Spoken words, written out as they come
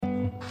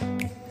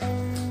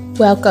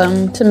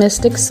Welcome to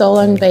Mystic Soul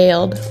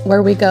Unveiled,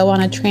 where we go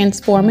on a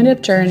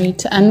transformative journey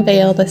to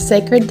unveil the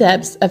sacred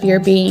depths of your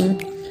being.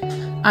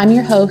 I'm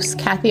your host,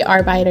 Kathy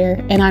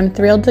Arbeiter, and I'm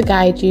thrilled to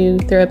guide you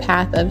through a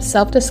path of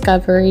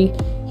self-discovery,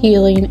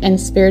 healing,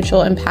 and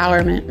spiritual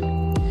empowerment.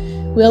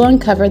 We'll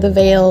uncover the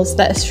veils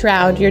that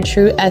shroud your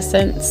true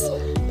essence,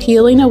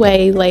 peeling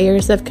away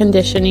layers of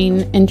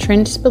conditioning,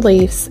 entrenched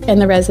beliefs,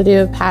 and the residue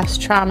of past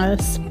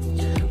traumas.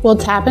 We'll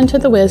tap into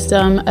the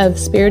wisdom of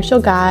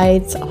spiritual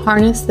guides,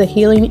 harness the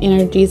healing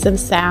energies of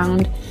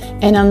sound,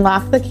 and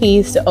unlock the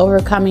keys to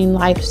overcoming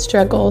life's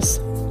struggles.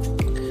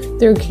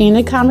 Through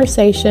candid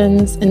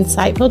conversations,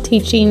 insightful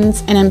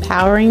teachings, and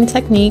empowering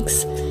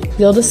techniques,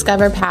 you'll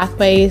discover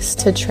pathways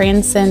to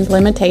transcend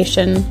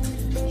limitation,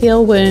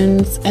 heal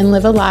wounds, and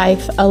live a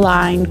life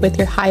aligned with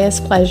your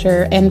highest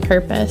pleasure and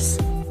purpose.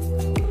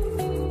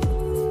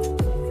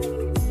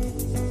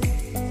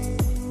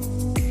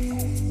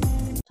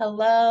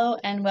 Hello,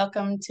 and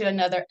welcome to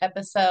another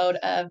episode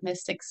of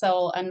Mystic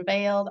Soul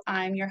Unveiled.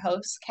 I'm your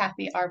host,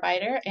 Kathy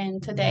Arbeiter,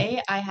 and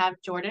today I have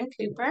Jordan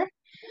Cooper.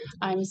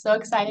 I'm so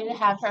excited to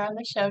have her on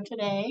the show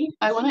today.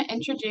 I want to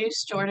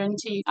introduce Jordan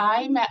to you.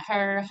 I met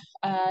her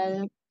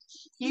a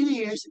few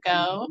years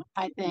ago,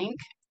 I think.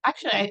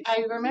 Actually,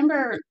 I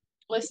remember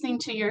listening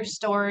to your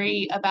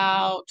story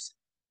about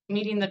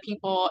meeting the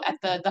people at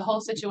the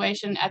whole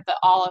situation at the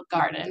Olive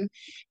Garden,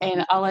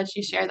 and I'll let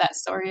you share that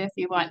story if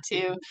you want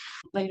to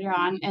later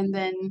on. And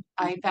then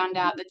I found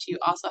out that you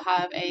also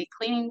have a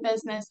cleaning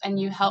business and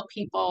you help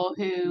people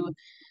who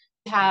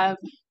have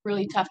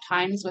really tough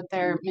times with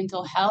their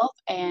mental health,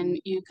 and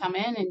you come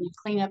in and you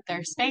clean up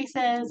their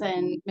spaces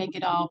and make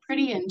it all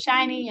pretty and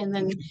shiny, and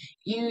then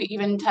you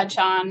even touch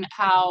on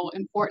how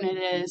important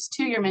it is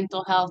to your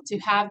mental health to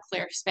have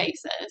clear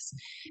spaces.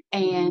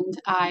 And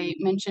I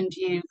mentioned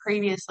you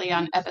previously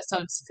on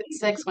episode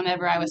 6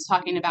 whenever I was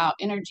talking about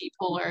energy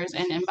pullers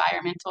and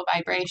environmental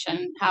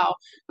vibration, how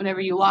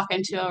whenever you walk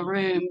into a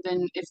room,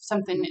 then if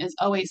something is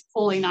always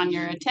pulling on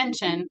your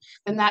attention,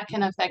 then that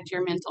can affect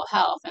your mental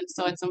health. And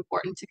so it's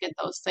important to get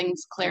those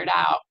things cleared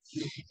out.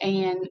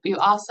 And you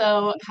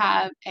also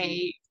have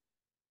a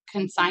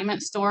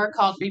consignment store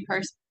called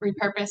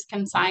Repurpose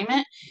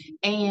Consignment,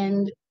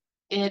 and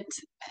it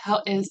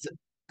is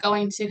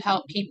going to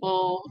help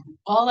people.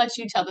 I'll let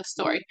you tell the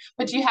story,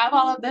 but you have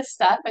all of this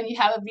stuff and you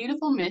have a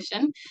beautiful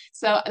mission.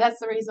 So that's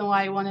the reason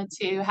why I wanted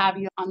to have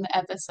you on the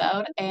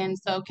episode. And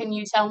so can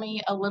you tell me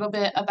a little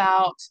bit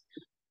about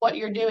what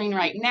you're doing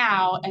right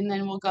now, and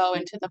then we'll go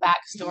into the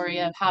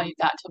backstory of how you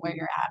got to where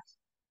you're at.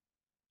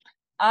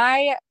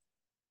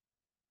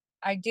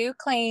 I do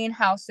clean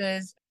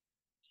houses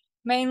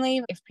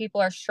mainly if people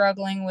are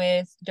struggling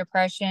with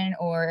depression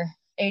or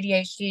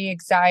ADHD,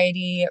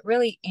 anxiety,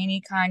 really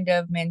any kind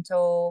of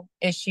mental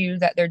issue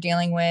that they're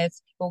dealing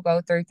with. People go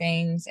through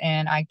things,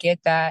 and I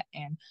get that.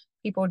 And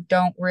people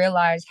don't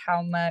realize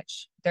how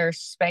much their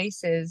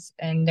spaces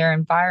and their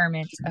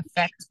environments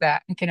affect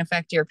that. It can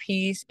affect your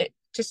peace. It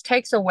just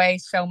takes away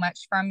so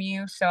much from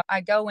you. So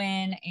I go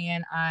in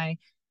and I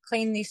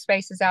clean these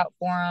spaces out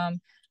for them.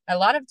 A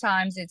lot of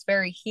times it's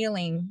very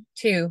healing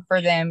too for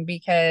them,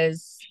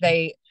 because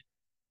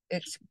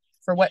it's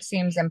for what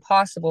seems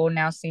impossible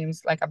now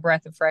seems like a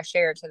breath of fresh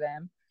air to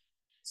them.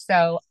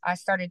 So I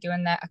started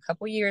doing that a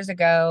couple years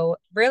ago,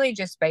 really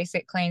just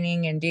basic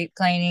cleaning and deep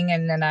cleaning.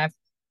 And then I've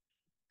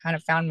kind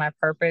of found my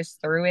purpose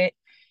through it,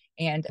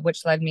 and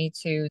which led me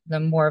to the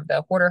more of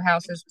the hoarder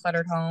houses,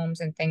 cluttered homes,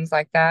 and things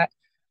like that.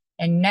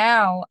 And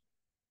now,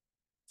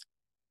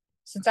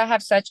 since I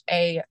have such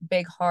a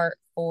big heart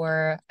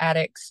for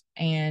addicts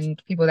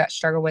and people that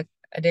struggle with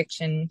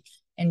addiction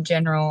in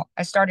general,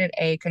 I started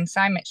a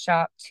consignment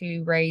shop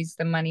to raise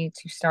the money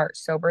to start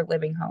sober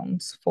living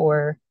homes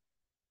for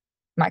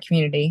my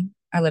community.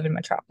 I live in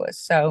Metropolis,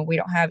 so we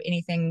don't have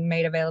anything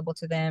made available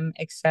to them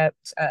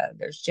except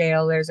there's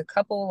jail. There's a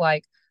couple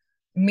like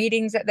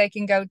meetings that they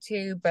can go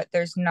to, but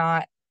there's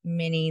not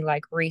many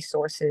like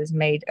resources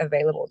made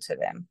available to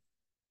them.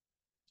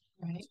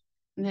 Right.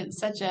 And it's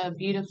such a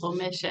beautiful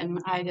mission.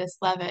 I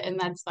just love it. And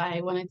that's why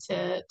I wanted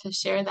to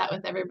share that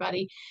with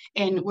everybody.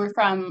 And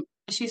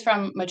she's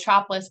from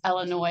Metropolis,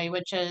 Illinois,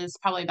 which is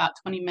probably about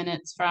 20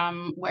 minutes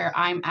from where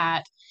I'm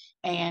at.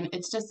 And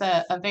it's just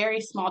a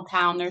very small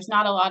town. There's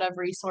not a lot of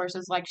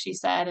resources, like she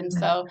said. And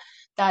so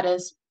that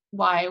is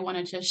why I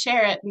wanted to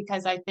share it,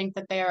 because I think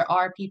that there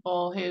are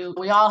people who,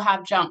 we all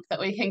have junk that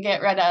we can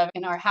get rid of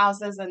in our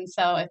houses. And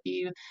so if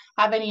you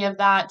have any of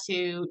that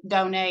to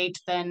donate,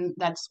 then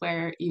that's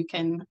where you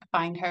can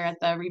find her, at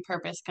the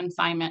Repurpose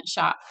Consignment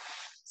Shop.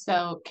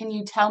 So can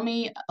you tell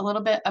me a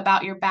little bit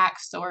about your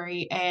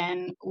backstory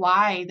and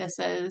why this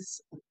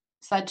is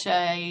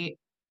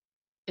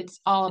it's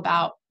all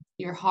about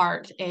your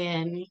heart,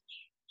 and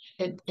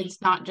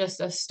it's not just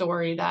a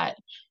story that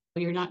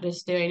you're not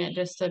just doing it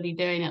just to be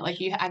doing it. Like,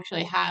 you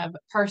actually have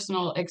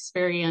personal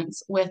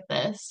experience with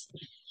this.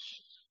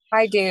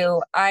 I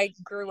do. I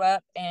grew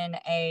up in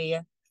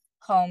a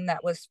home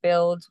that was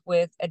filled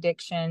with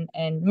addiction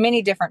and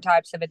many different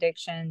types of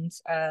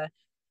addictions.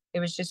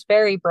 It was just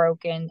very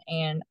broken.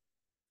 And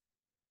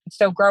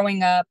So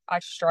growing up, I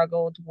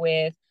struggled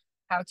with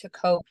how to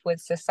cope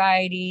with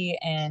society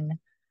and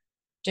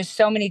just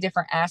so many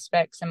different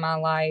aspects in my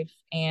life,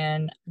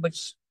 and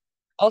which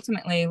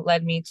ultimately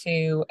led me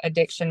to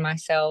addiction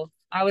myself.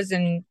 I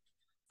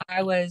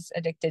was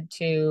addicted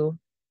to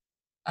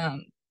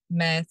um,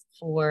 meth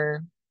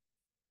for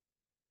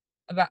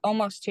about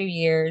almost 2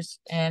 years,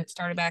 and it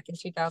started back in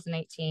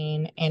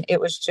 2018. And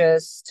it was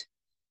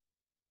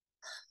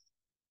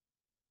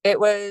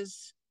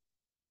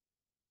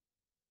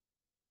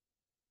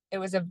it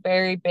was a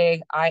very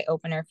big eye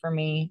opener for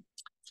me.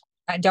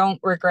 I don't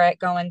regret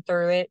going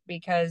through it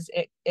because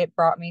it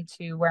brought me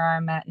to where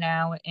I'm at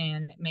now,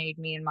 and it made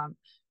me and my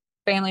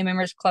family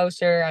members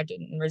closer. I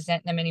didn't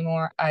resent them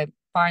anymore. I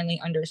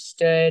finally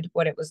understood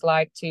what it was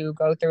like to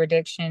go through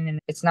addiction, and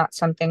it's not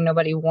something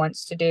nobody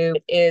wants to do.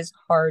 It is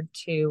hard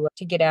to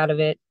get out of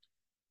it,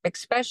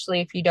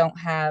 especially if you don't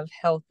have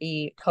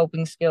healthy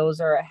coping skills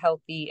or a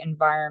healthy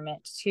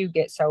environment to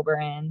get sober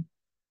in.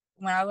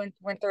 When I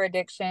went through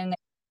addiction,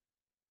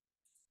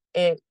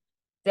 it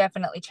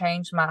definitely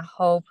changed my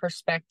whole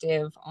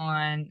perspective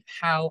on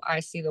how I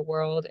see the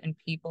world and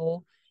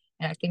people.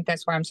 And I think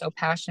that's why I'm so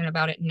passionate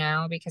about it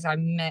now, because I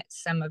met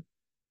some of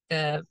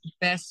the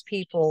best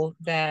people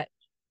that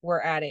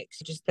were addicts,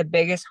 just the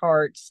biggest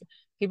hearts,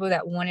 people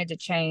that wanted to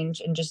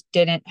change and just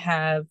didn't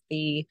have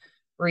the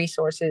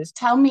resources.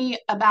 Tell me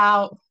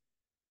about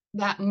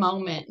that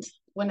moment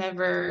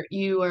whenever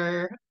you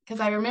were, because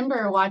I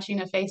remember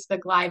watching a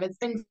Facebook Live. It's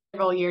been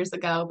several years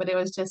ago, but it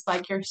was just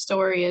like your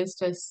story is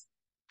just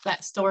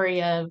that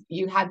story of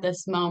you had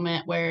this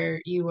moment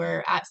where you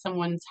were at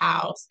someone's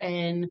house,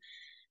 and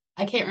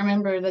I can't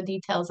remember the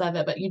details of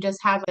it, but you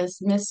just had this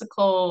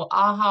mystical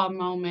aha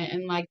moment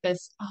and like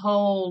this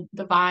whole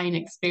divine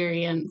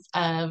experience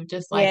of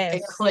just like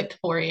it Yes. clicked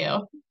for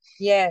you.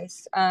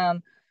 Yes.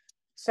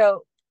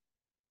 So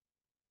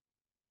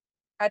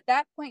at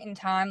that point in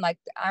time, like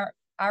I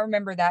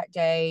remember that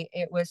day,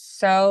 it was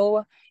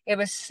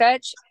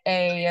such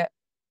a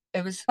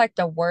it was like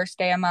the worst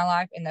day of my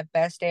life and the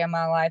best day of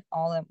my life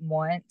all at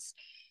once.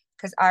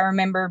 Because I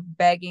remember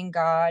begging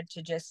God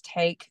to just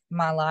take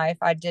my life.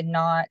 I did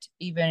not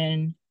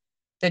even,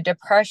 the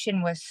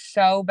depression was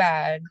so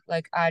bad.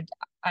 Like I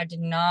did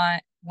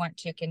not want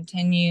to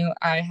continue.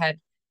 I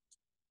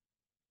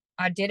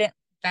didn't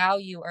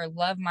value or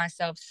love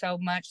myself so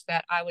much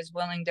that I was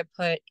willing to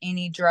put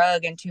any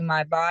drug into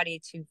my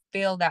body to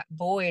fill that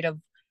void of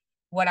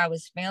what I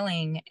was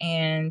feeling.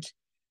 And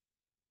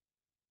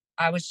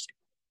I was,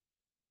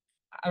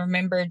 I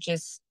remember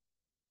just,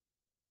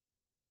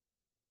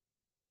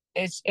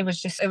 it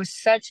was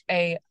such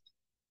a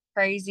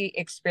crazy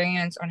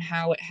experience on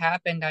how it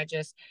happened. I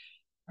just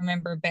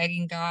remember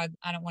begging God,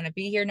 I don't want to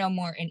be here no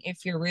more. And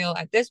if you're real,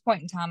 at this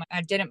point in time,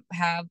 I didn't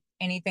have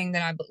anything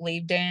that I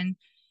believed in.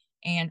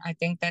 And I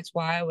think that's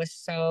why I was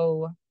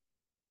so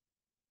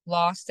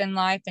lost in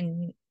life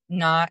and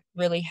not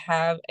really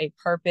have a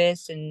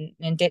purpose, and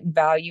didn't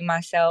value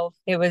myself.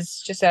 It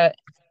was just I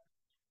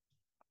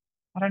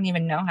don't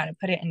even know how to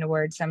put it into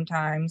words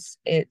sometimes.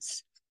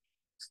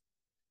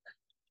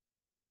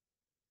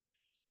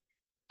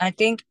 I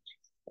think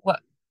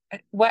what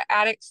what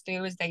addicts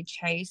do is they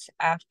chase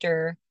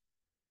after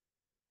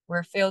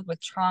we're filled with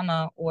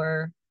trauma,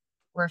 or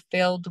we're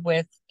filled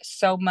with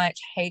so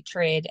much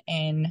hatred,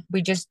 and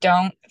we just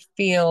don't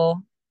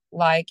feel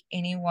like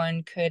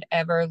anyone could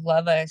ever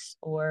love us,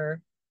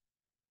 or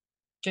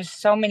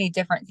just so many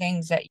different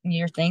things that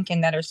you're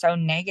thinking that are so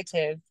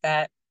negative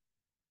that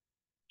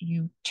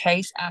you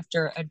chase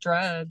after a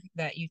drug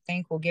that you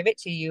think will give it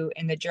to you,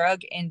 and the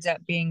drug ends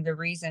up being the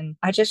reason.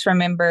 I just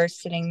remember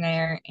sitting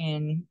there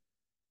and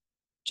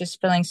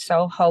just feeling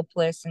so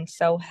hopeless and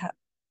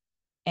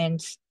and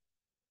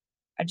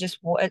I just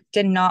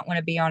did not want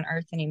to be on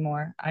earth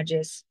anymore. I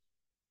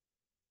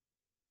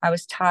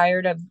was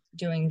tired of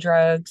doing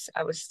drugs.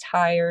 I was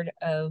tired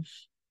of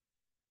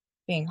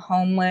being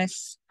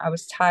homeless. I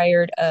was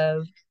tired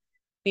of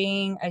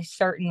being a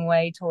certain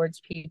way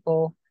towards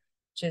people,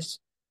 just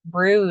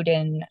rude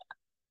and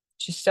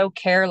just so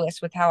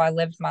careless with how I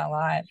lived my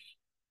life.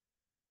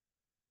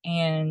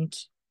 And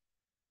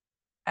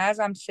as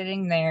I'm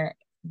sitting there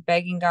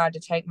begging God to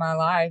take my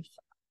life,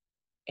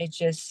 it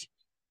just,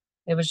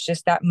 it was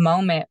just that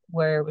moment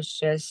where it was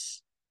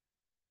just,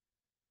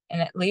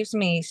 and it leaves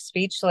me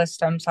speechless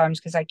sometimes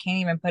because I can't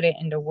even put it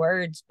into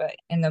words, but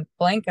in the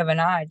blink of an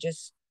eye,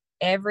 just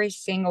every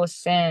single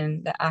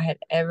sin that I had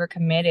ever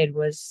committed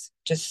was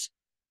just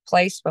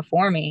placed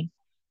before me.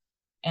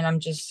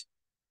 And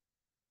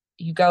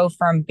you go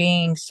from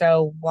being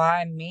so,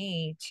 why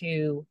me,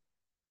 to,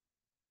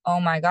 oh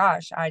my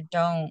gosh,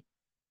 I'm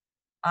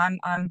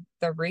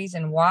the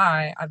reason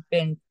why I've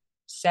been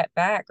set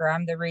back, or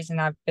I'm the reason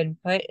I've been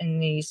put in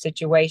these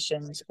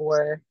situations.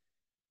 Or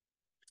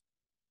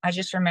I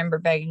just remember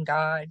begging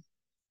God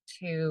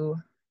to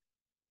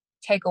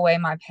take away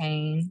my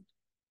pain.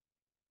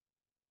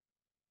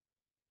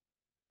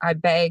 I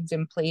begged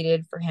and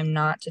pleaded for him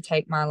not to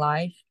take my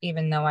life,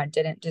 even though I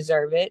didn't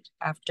deserve it,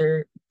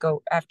 after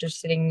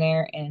sitting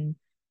there and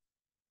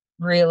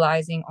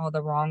realizing all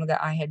the wrong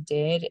that I had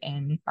did,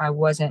 and I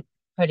wasn't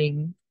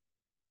putting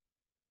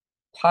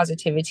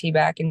positivity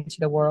back into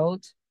the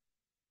world.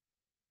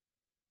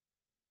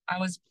 I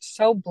was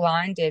so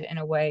blinded in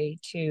a way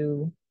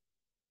to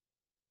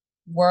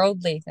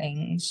worldly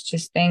things,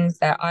 just things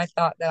that I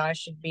thought that I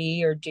should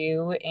be or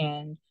do,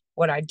 and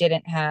what I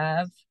didn't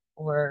have,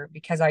 or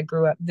because I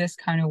grew up this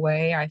kind of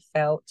way, I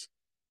felt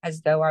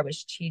as though I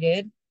was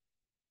cheated.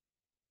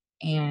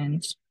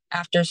 And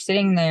after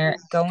sitting there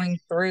going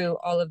through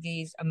all of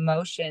these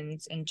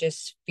emotions and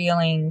just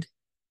feeling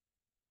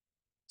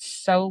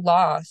so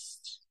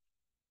lost,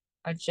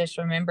 I just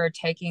remember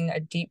taking a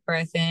deep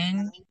breath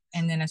in.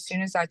 And then as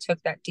soon as I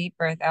took that deep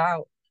breath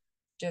out,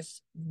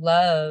 just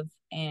love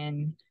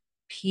and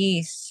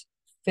peace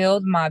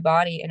filled my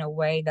body in a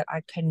way that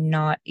I could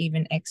not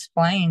even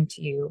explain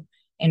to you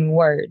in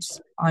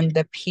words on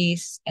the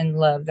peace and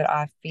love that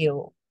I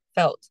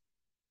felt.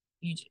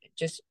 You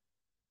just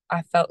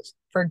I felt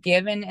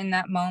forgiven in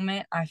that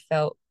moment. I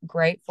felt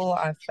grateful.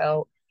 I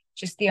felt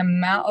just the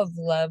amount of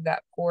love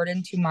that poured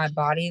into my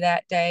body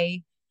that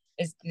day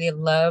is the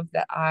love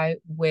that I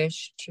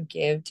wish to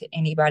give to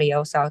anybody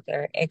else out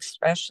there,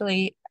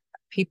 especially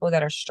people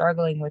that are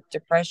struggling with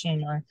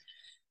depression or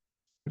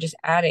just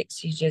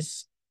addicts.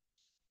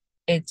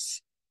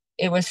 It's,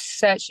 it was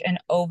such an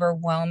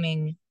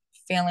overwhelming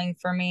feeling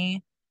for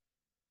me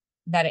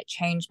that it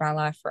changed my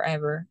life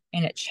forever.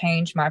 And it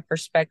changed my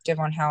perspective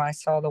on how I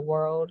saw the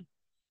world.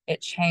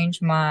 It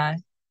changed my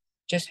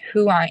just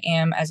who I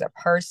am as a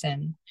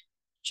person.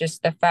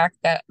 Just the fact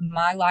that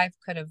my life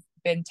could have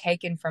been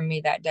taken from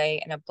me that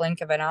day in a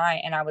blink of an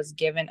eye, and I was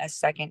given a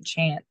second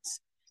chance.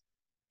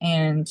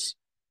 And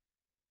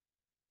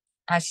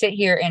I sit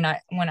here and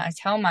when I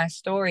tell my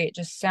story, it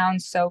just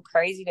sounds so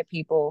crazy to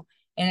people.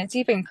 And it's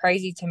even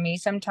crazy to me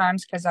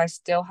sometimes because I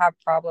still have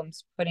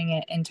problems putting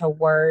it into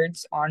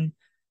words on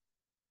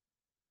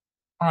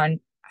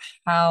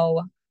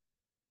how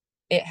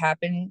it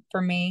happened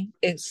for me.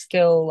 It's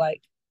still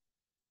like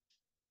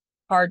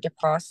hard to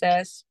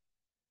process,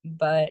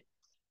 but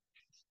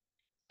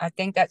I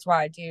think that's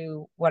why I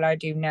do what I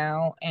do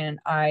now. And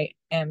I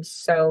am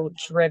so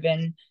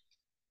driven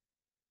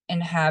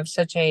and have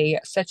such a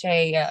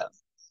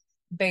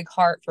big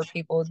heart for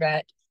people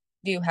that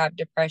do have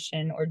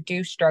depression or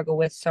do struggle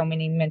with so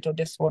many mental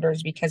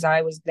disorders because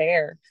I was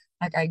there.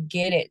 Like I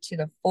get it to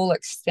the full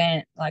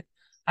extent. Like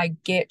I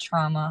get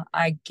trauma,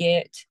 I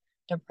get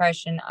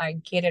depression, I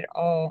get it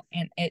all.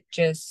 And it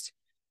just,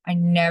 I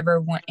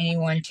never want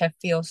anyone to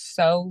feel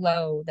so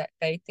low that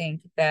they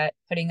think that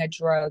putting a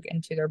drug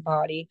into their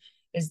body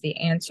is the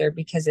answer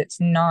because it's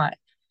not.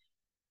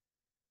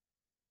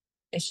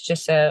 It's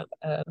just a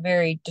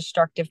very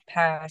destructive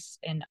past.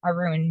 And I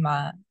ruined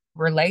my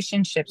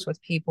relationships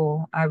with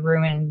people. I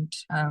ruined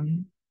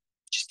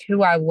just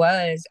who I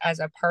was as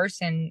a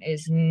person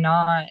is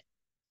not,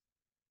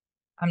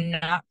 I'm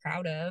not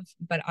proud of,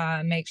 but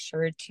I make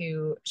sure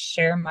to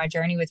share my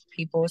journey with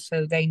people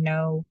so they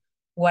know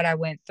what I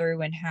went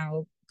through and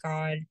how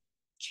God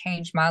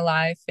changed my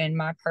life and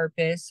my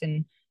purpose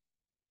and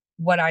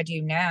what I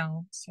do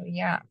now. So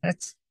yeah,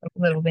 that's a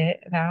little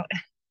bit about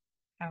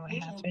how it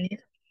Yeah. happened.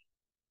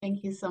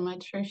 Thank you so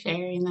much for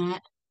sharing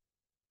that.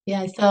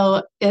 Yeah,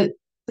 so it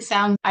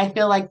sounds, I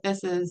feel like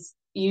this is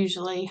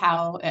usually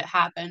how it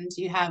happens.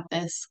 You have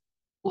this,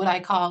 what I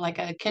call like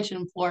a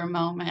kitchen floor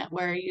moment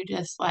where you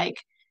just like,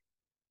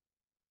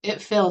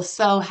 it feels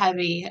so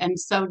heavy and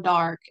so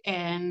dark.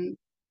 And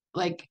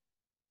like,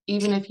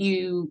 even if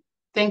you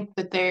think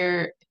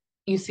that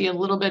you see a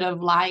little bit of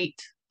light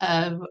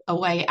of a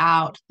way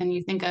out, and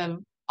you think of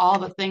all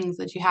the things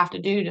that you have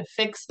to do to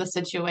fix the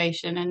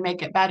situation and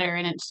make it better.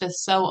 And it's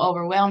just so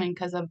overwhelming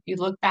because of you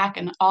look back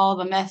and all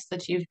the mess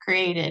that you've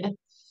created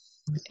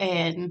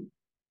and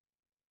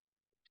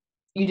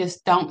you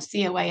just don't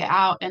see a way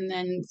out. And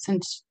then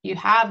since you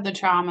have the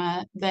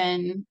trauma,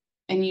 then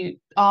and you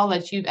all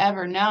that you've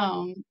ever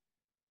known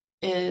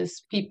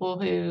is people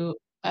who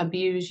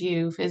abuse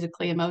you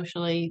physically,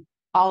 emotionally,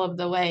 all of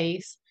the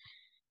ways.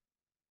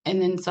 And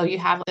then so you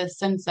have this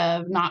sense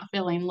of not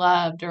feeling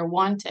loved or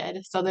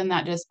wanted. So then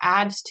that just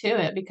adds to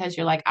it because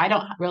you're like, I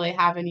don't really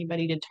have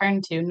anybody to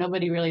turn to.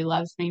 Nobody really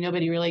loves me.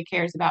 Nobody really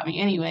cares about me,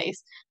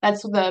 anyways.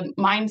 That's the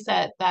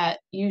mindset that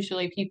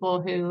usually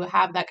people who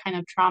have that kind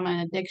of trauma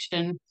and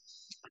addiction,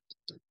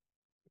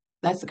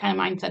 that's the kind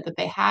of mindset that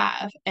they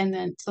have. And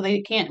then so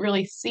they can't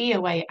really see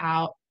a way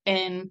out.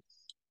 And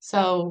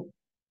so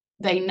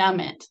they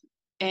numb it.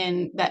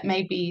 And that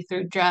may be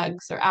through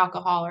drugs or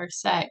alcohol or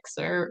sex,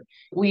 or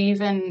we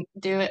even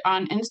do it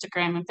on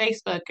Instagram and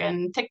Facebook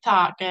and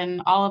TikTok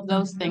and all of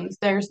those Mhm. things.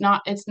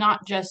 It's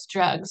not just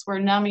drugs. We're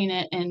numbing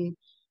it and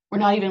we're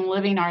not even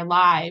living our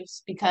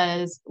lives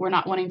because we're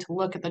not wanting to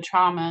look at the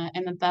trauma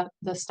and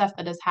the stuff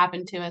that has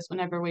happened to us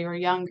whenever we were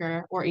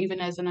younger or even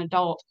as an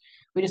adult.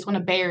 We just want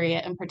to bury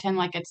it and pretend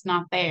like it's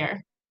not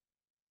there.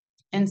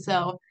 And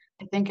so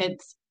I think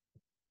it's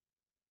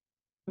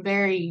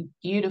very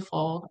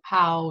beautiful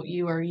how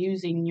you are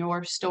using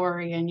your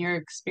story and your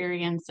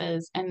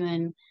experiences and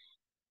then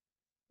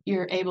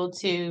you're able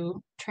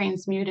to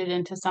transmute it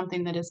into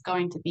something that is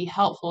going to be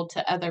helpful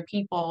to other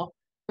people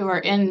who are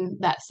in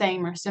that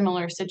same or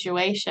similar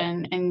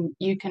situation, and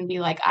you can be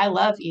like, I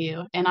love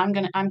you and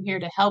I'm here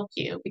to help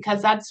you,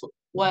 because that's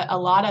what a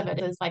lot of it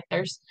is. Like,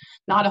 there's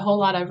not a whole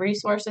lot of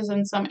resources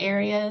in some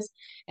areas,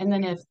 and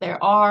then if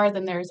there are,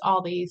 then there's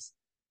all these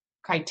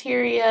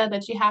criteria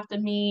that you have to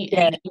meet,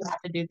 Yeah. and you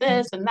have to do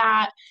this and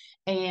that,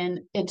 and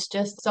it's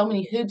just so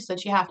many hoops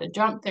that you have to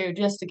jump through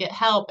just to get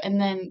help.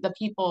 And then the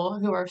people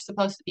who are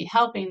supposed to be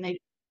helping, they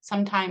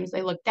sometimes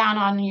they look down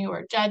on you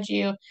or judge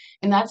you,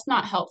 and that's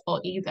not helpful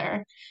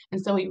either.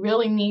 And so we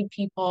really need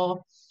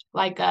people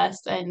like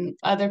us and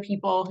other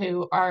people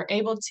who are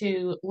able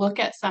to look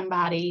at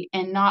somebody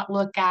and not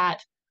look at,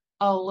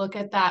 oh, look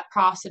at that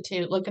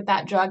prostitute, look at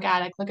that drug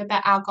addict, look at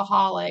that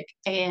alcoholic,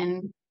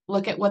 and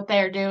look at what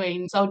they're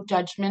doing so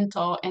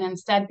judgmental, and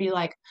instead be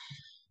like,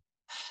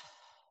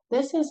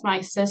 this is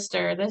my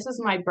sister, this is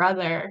my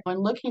brother, and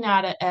looking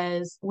at it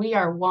as we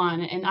are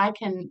one, and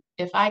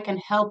if I can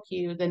help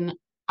you, then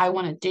I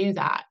want to do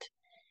that.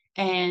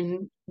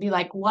 And be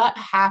like, what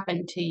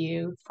happened to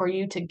you for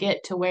you to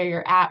get to where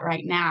you're at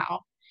right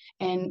now?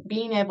 And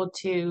being able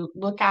to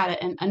look at it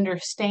and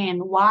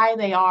understand why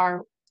they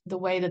are the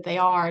way that they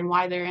are and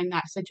why they're in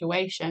that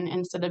situation,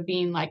 instead of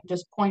being like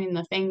just pointing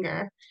the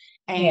finger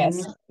and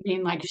Yes.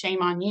 being like,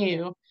 shame on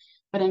you,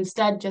 but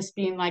instead just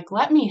being like,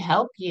 let me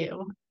help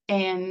you.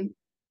 And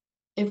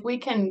if we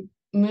can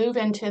move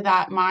into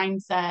that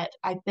mindset,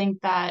 I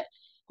think that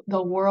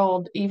the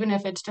world, even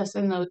if it's just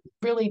in the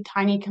really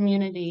tiny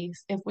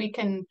communities, if we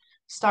can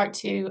start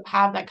to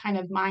have that kind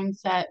of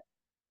mindset,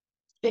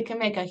 it can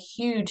make a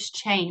huge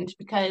change.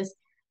 Because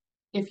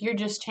if you're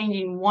just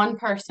changing one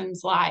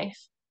person's life,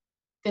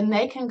 then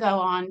they can go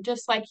on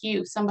just like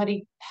you,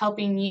 somebody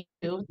helping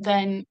you,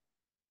 then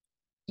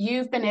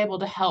you've been able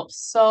to help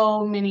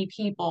so many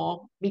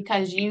people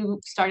because you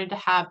started to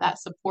have that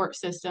support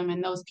system,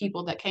 and those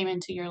people that came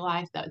into your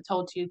life that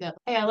told you that,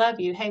 hey, I love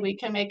you, hey, we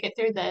can make it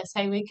through this,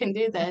 hey, we can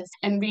do this,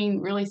 and being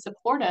really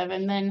supportive.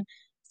 And then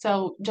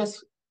so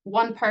just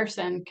one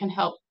person can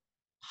help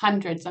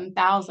hundreds and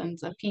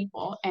thousands of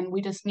people, and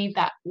we just need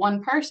that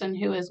one person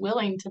who is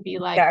willing to be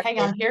like, hey,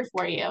 Exactly. I'm here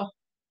for you.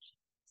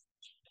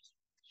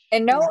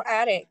 And Yeah. no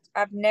addict,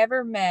 I've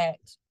never met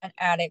an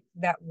addict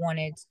that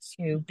wanted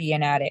to be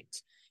an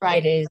addict. It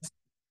Right. is,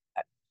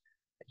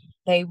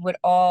 they would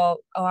all,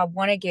 oh, I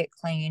want to get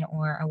clean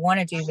or I want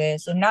to do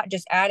this. And not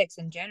just addicts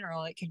in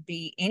general. It could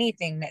be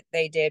anything that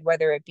they did,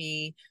 whether it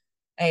be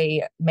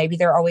maybe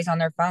they're always on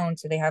their phone,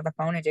 so they have a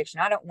phone addiction.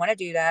 I don't want to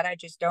do that. I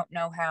just don't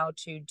know how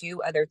to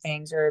do other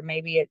things. Or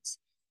maybe it's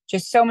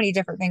just so many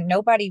different things.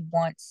 Nobody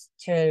wants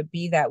to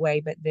be that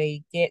way, but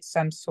they get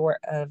some sort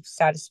of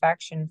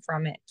satisfaction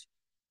from it.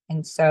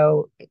 And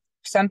so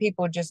some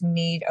people just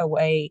need a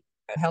way,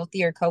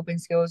 healthier coping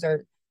skills,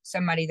 or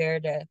somebody there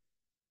to,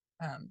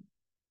 um,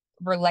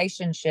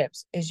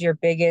 relationships is the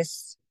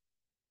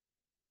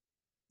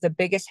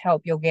biggest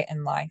help you'll get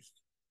in life,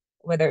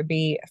 whether it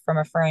be from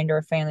a friend or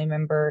a family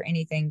member, or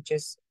anything.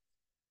 Just,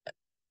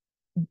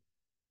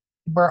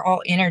 we're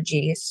all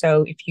energy.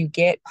 So if you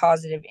get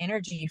positive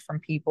energy from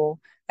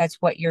people,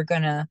 that's what you're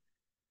gonna,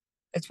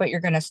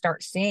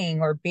 start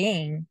seeing or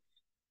being.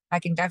 I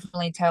can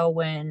definitely tell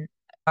when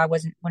I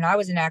was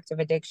in active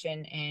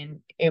addiction,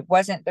 and it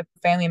wasn't the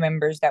family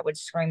members that would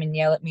scream and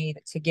yell at me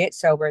to get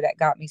sober that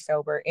got me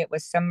sober. It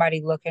was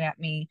somebody looking at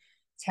me,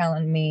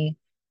 telling me,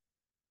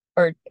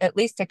 or at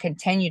least to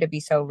continue to be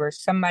sober.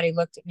 Somebody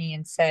looked at me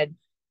and said,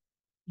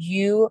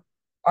 "You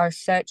are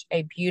such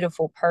a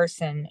beautiful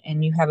person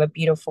and you have a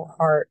beautiful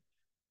heart.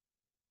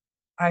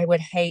 I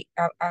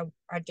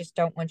just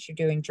don't want you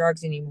doing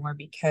drugs anymore,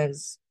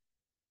 because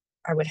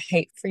I would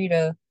hate for you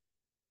to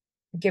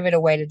give it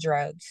away to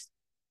drugs."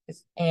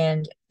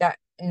 And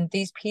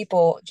these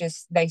people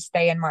just, they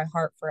stay in my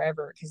heart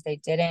forever, because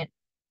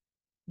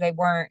they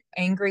weren't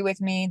angry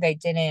with me, they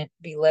didn't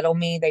belittle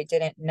me, they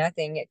didn't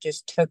nothing. It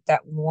just took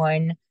that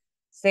one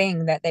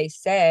thing that they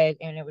said,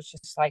 and it was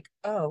just like,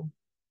 oh,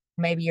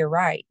 maybe you're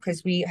right.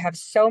 Because we have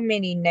so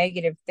many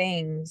negative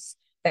things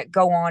that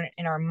go on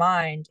in our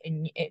mind,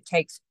 and it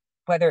takes,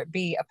 whether it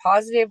be a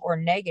positive or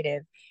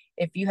negative,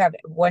 if you have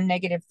one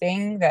negative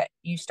thing that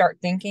you start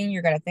thinking,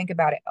 you're going to think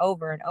about it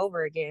over and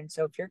over again.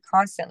 So if you're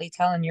constantly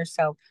telling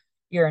yourself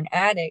you're an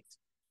addict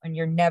and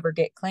you never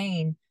get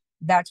clean,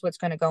 that's what's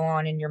going to go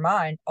on in your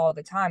mind all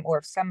the time. Or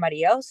if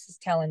somebody else is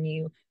telling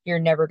you you're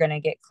never going to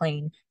get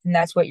clean, and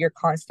that's what you're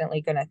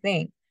constantly going to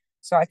think.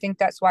 So I think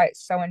that's why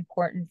it's so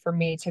important for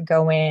me to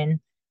go in,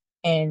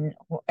 and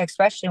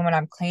especially when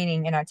I'm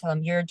cleaning, and I tell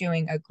them, you're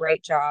doing a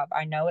great job.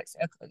 I know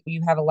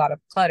you have a lot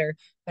of clutter,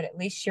 but at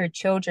least your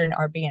children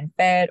are being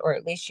fed, or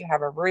at least you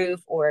have a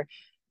roof, or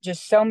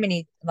just so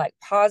many like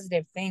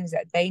positive things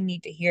that they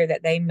need to hear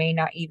that they may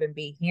not even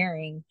be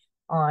hearing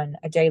on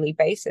a daily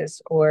basis,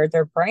 or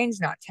their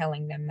brain's not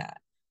telling them that.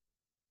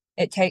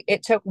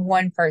 It took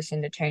one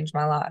person to change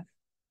my life.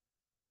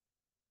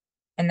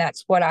 And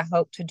that's what I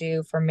hope to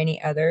do for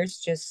many others,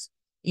 just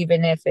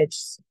even if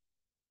it's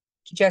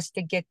just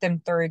to get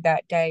them through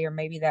that day or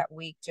maybe that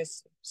week,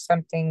 just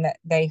something that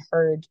they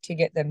heard to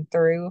get them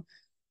through.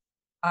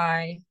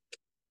 I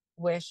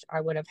wish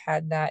I would have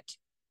had that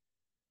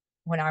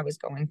when I was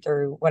going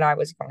through what I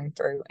was going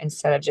through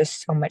instead of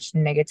just so much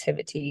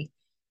negativity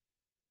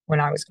when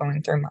I was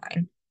going through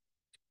mine.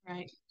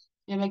 Right.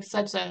 It makes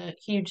such a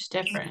huge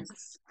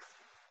difference.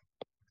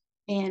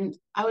 And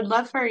I would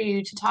love for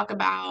you to talk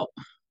about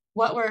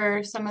what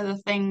were some of the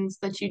things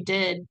that you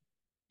did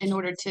in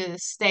order to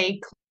stay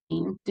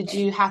clean? Did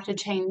you have to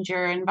change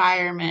your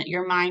environment,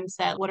 your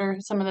mindset? What are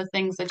some of the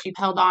things that you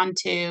held on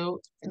to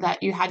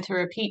that you had to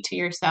repeat to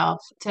yourself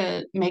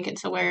to make it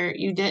to where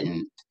you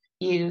didn't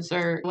use,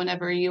 or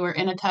whenever you were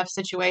in a tough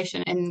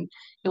situation and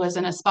it was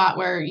in a spot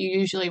where you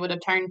usually would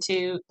have turned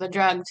to the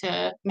drug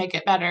to make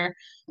it better?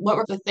 What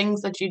were the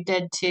things that you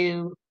did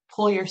to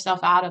pull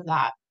yourself out of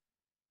that?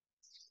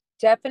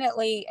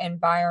 Definitely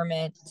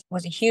environment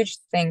was a huge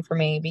thing for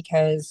me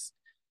because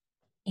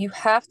you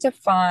have to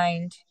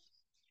find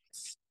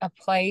a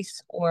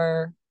place,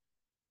 or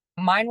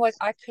mine was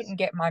I couldn't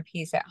get my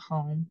peace at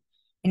home.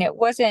 And it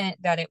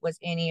wasn't that it was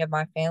any of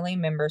my family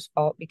members'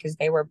 fault because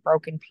they were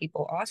broken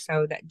people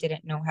also that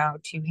didn't know how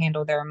to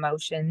handle their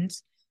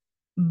emotions.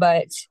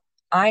 But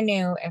I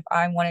knew if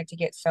I wanted to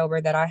get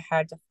sober that I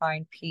had to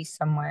find peace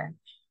somewhere.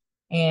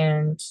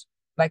 And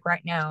like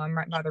right now, I'm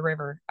right by the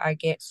river. I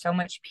get so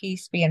much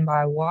peace being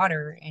by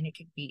water, and it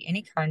could be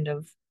any kind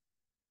of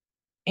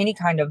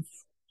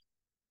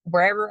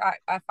wherever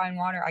I find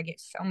water, I get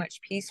so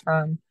much peace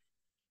from.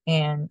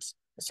 And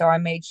so I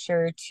made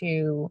sure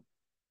to,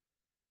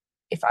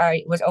 if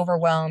I was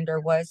overwhelmed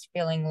or was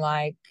feeling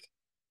like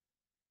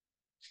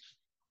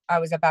I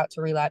was about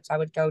to relapse, I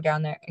would go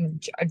down there and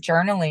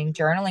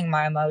journaling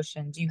my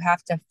emotions. You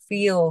have to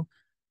feel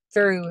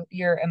through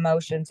your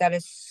emotions. That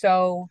is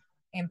so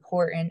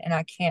important. And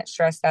I can't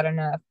stress that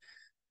enough.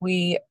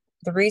 We,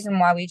 the reason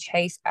why we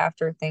chase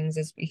after things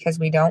is because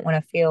we don't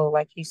want to feel,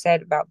 like you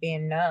said, about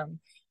being numb.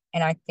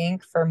 And I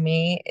think for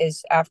me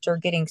is after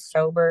getting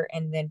sober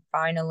and then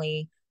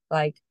finally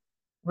like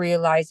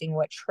realizing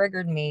what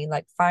triggered me,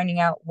 like finding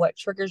out what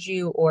triggers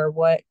you or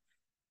what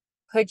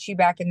puts you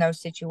back in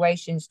those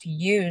situations to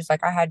use.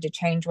 Like I had to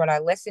change what I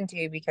listened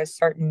to because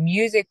certain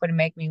music would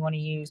make me want to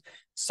use,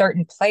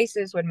 certain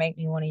places would make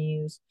me want to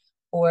use,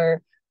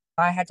 or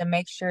I had to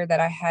make sure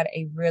that I had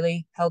a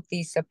really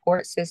healthy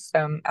support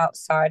system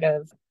outside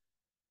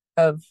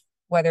of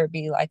whether it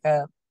be like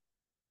a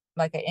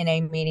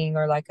NA meeting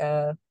or like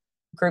a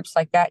groups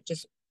like that,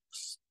 just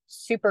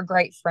super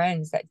great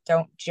friends that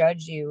don't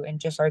judge you and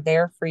just are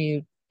there for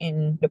you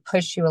and to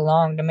push you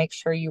along to make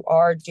sure you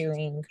are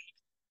doing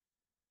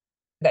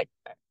that,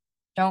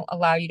 don't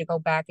allow you to go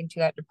back into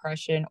that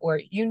depression. Or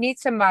you need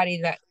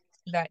somebody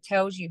that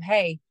tells you,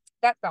 hey,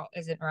 that thought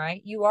isn't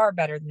right, you are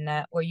better than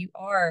that, or you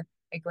are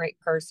a great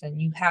person.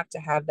 You have to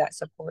have that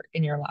support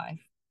in your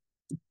life.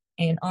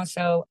 And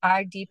also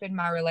I deepened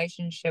my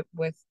relationship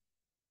with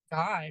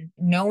God,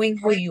 knowing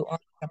who you are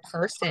as a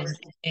person.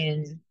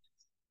 And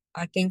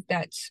I think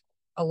that's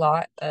a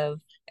lot of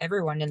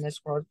everyone in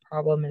this world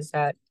problem, is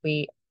that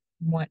we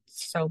want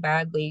so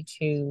badly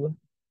to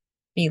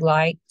be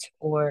liked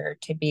or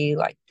to be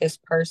like this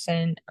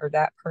person or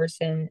that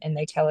person, and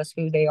they tell us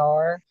who they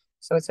are.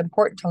 So it's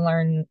important to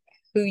learn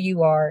who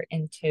you are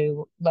and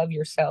to love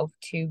yourself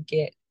to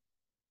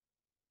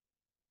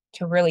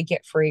really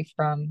get free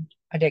from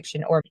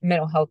addiction or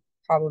mental health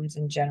problems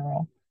in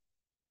general.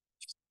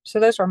 So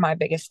those were my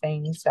biggest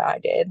things that I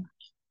did.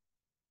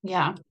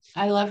 Yeah,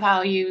 I love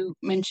how you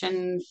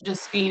mentioned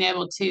just being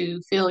able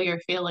to feel your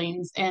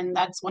feelings. And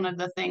that's one of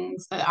the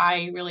things that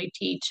I really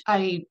teach.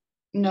 I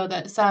know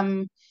that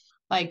some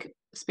like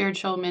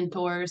spiritual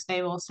mentors,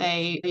 they will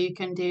say you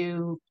can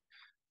do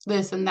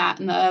this and that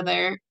and the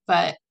other,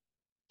 but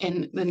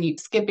and then you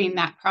skipping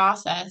that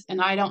process. And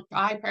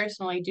I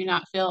personally do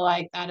not feel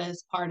like that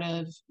is part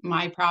of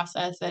my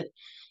process.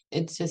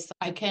 It's just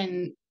I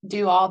can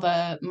do all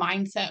the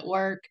mindset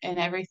work and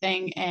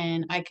everything,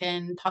 and I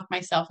can talk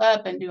myself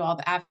up and do all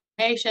the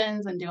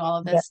affirmations and do all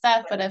of Yeah. this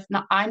stuff. But if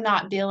not, I'm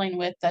not dealing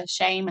with the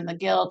shame and the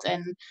guilt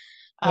and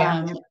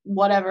Yeah.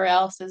 whatever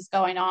else is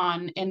going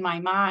on in my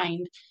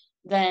mind,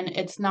 then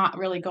it's not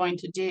really going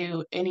to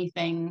do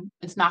anything.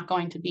 It's not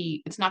going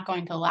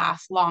to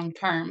last long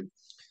term.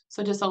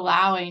 So just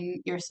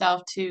allowing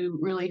yourself to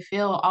really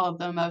feel all of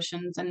the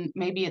emotions, and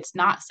maybe it's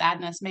not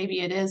sadness, maybe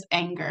it is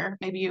anger.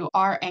 Maybe you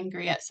are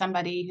angry at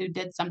somebody who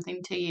did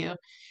something to you.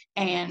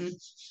 And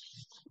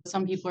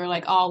some people are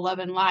like all love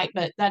and light,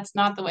 but that's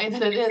not the way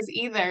that it is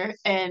either.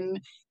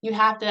 And you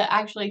have to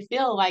actually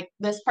feel like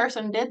this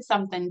person did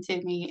something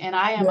to me and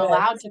I am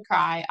allowed Yes. to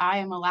cry. I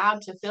am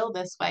allowed to feel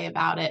this way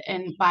about it.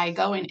 And by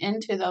going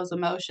into those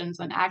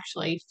emotions and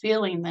actually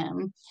feeling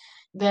them,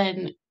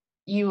 then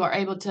you are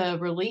able to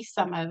release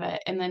some of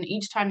it. And then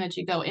each time that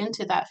you go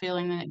into that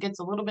feeling, then it gets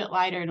a little bit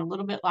lighter and a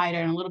little bit lighter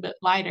and a little bit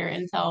lighter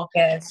until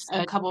Yes.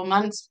 a couple of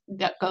months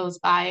that goes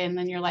by. And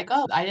then you're like,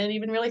 oh, I didn't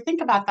even really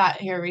think about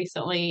that here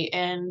recently.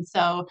 And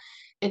so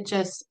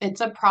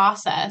it's a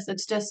process.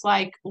 It's just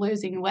like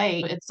losing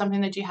weight. It's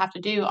something that you have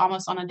to do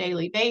almost on a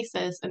daily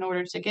basis in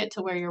order to get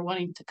to where you're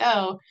wanting to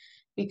go.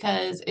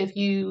 Because if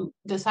you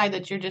decide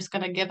that you're just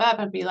going to give up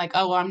and be like,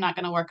 oh, well, I'm not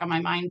going to work on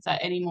my mindset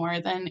anymore,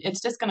 then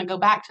it's just going to go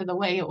back to the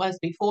way it was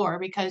before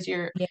because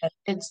Yes.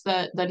 it's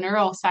the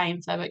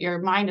neuroscience of it. Your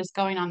mind is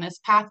going on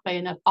this pathway,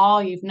 and if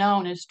all you've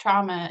known is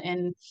trauma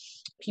and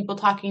people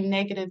talking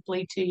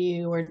negatively to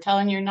you or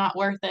telling you're not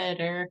worth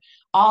it or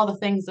all the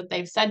things that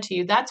they've said to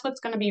you, that's what's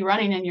going to be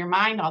running in your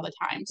mind all the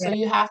time. So Yes.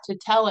 you have to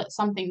tell it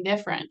something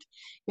different.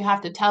 You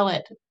have to tell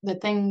it the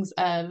things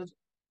of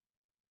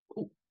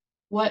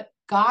what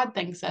God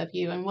thinks of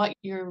you and what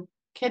your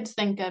kids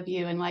think of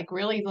you, and like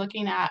really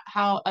looking at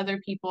how other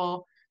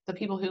people, the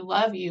people who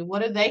love you,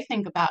 what do they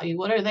think about you?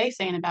 What are they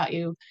saying about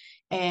you?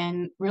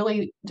 And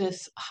really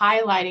just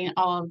highlighting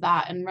all of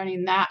that and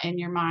running that in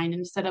your mind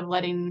instead of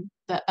letting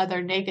the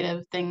other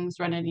negative things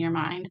run in your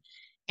mind.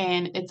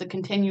 And it's a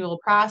continual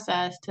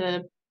process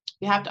to,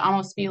 you have to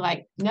almost be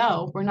like,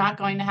 no, we're not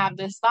going to have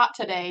this thought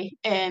today,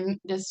 and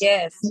just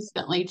Yes.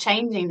 constantly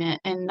changing it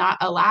and not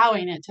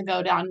allowing it to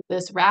go down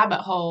this rabbit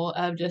hole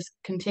of just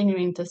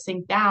continuing to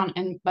sink down,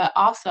 and but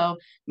also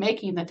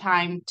making the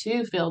time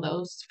to feel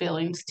those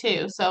feelings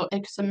too. So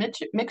it's a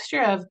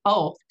mixture of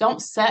both.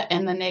 Don't set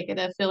in the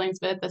negative feelings,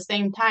 but at the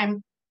same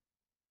time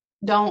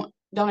don't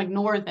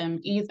ignore them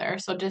either.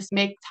 So just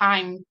make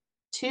time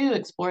to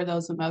explore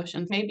those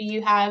emotions. Maybe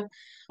you have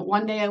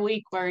one day a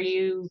week where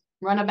you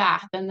run a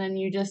bath and then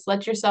you just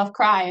let yourself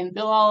cry and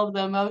feel all of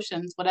the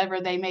emotions,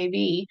 whatever they may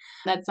be.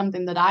 That's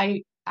something that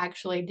I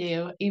actually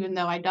do, even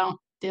though I don't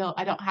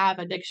have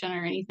addiction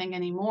or anything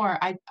anymore.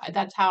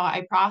 That's how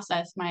I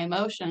process my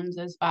emotions,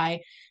 is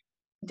by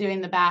doing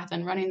the bath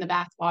and running the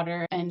bath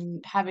water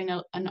and having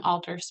an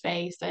altar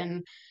space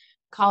and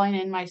calling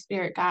in my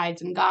spirit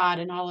guides and God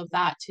and all of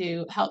that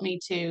to help me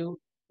to,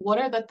 what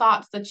are the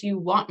thoughts that you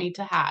want me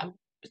to have?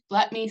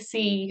 Let me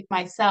see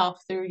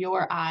myself through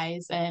your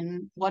eyes,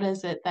 and what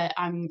is it that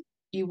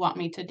you want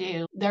me to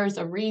do? There's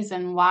a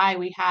reason why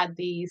we had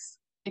these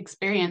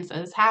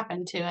experiences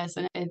happen to us,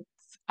 and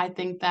I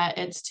think that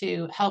it's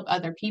to help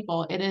other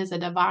people. It is a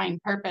divine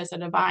purpose, a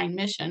divine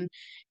mission.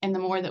 And the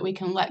more that we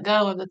can let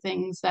go of the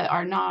things that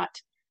are not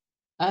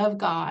of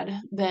God,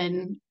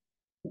 then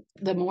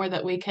the more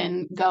that we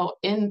can go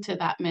into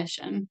that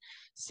mission.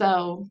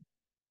 So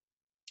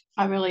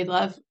I really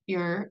love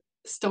your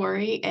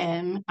story,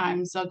 and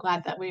I'm so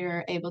glad that we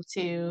were able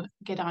to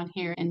get on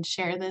here and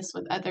share this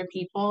with other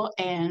people.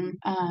 And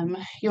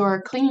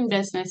your cleaning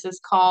business is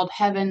called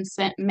Heaven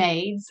Sent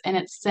Maids, and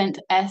it's sent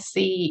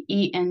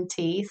SCENT.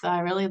 So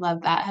I really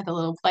love that. I had a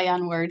little play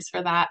on words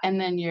for that. And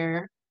then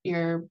your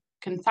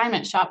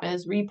consignment shop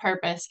is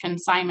Repurpose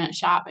Consignment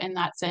Shop, and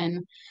that's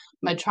in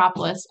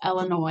Metropolis,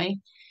 Illinois.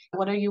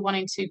 What are you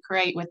wanting to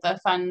create with the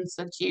funds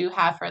that you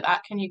have for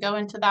that? Can you go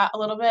into that a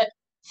little bit?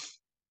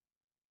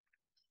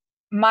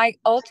 My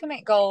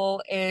ultimate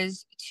goal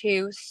is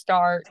to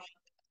start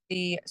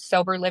the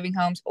sober living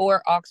homes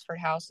or Oxford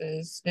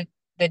houses.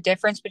 The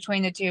difference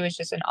between the two is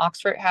just an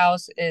Oxford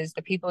house is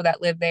the people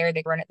that live there,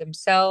 they run it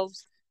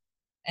themselves.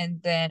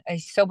 And then a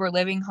sober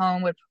living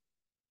home would,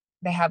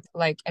 they have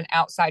like an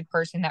outside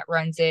person that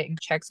runs it and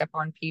checks up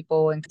on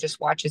people and just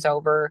watches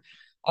over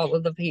all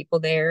of the people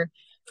there.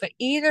 But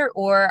either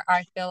or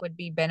I feel would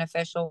be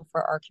beneficial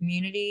for our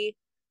community.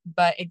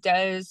 But it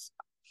does,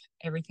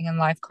 everything in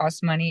life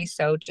costs money.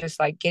 So just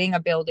like getting a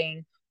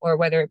building, or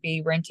whether it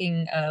be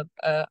renting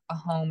a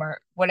home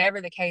or whatever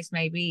the case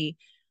may be,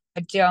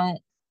 I don't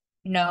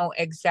know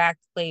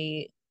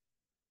exactly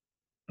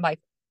like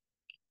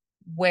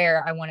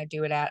where I want to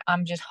do it at.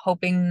 I'm just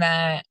hoping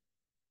that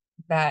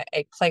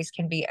a place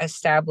can be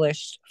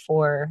established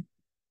for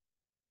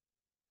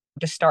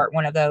to start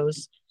one of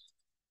those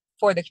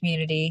for the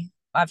community.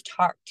 I've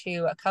talked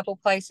to a couple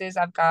places.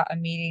 I've got a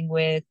meeting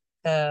with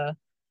the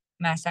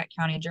Massac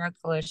County Drug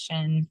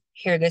Coalition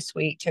here this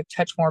week to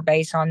touch more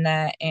base on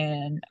that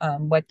and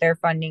what their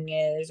funding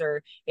is,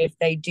 or if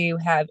they do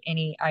have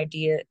any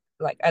idea,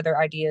 like other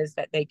ideas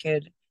that they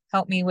could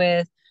help me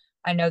with.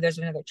 I know there's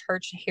another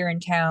church here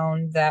in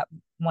town that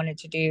wanted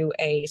to do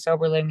a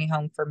sober living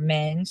home for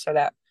men, so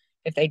that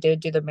if they did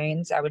do the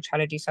men's, I would try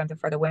to do something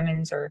for the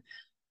women's. Or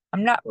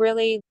I'm not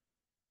really,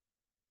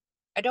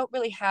 I don't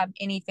really have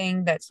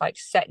anything that's like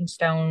set in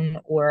stone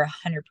or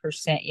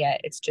 100%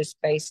 yet. It's just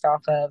based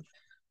off of,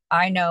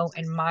 I know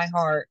in my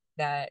heart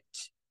that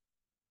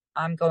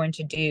I'm going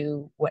to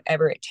do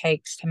whatever it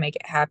takes to make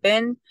it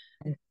happen.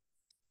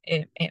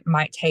 It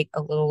might take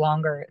a little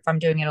longer if I'm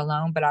doing it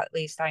alone, but at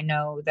least I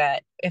know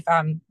that if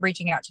I'm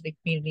reaching out to the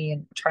community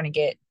and trying to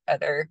get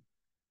other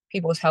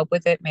people's help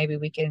with it, maybe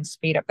we can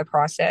speed up the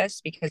process,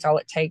 because all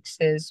it takes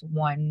is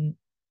one,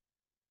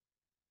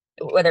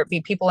 whether it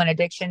be people in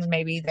addiction,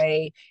 maybe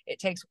it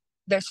takes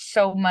there's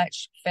so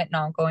much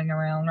fentanyl going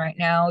around right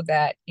now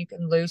that you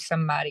can lose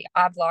somebody.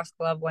 I've lost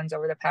loved ones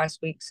over the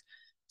past weeks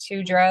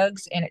to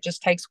drugs, and it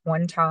just takes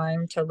one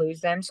time to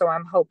lose them. So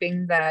I'm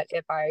hoping that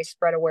if I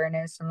spread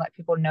awareness and let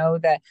people know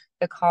that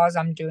the cause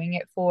I'm doing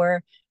it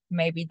for,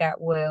 maybe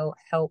that will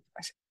help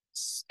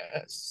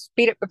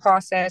speed up the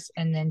process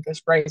and then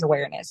just raise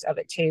awareness of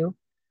it too.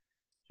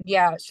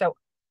 Yeah, so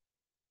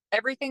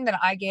everything that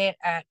I get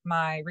at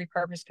my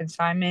repurposed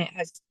consignment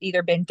has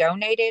either been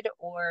donated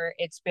or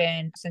it's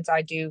been, since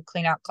I do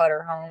clean out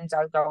clutter homes,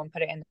 I'll go and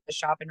put it in the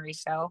shop and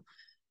resell.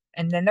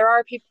 And then there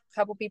are a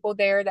couple people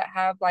there that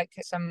have like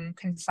some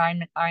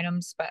consignment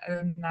items, but other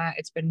than that,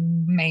 it's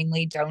been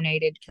mainly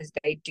donated because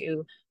they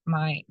do.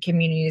 My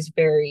community is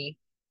very,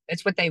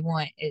 it's what they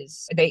want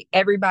is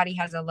everybody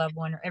has a loved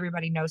one or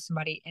everybody knows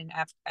somebody in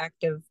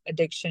active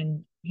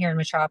addiction here in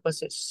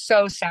Metropolis. It's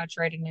so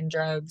saturated in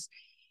drugs,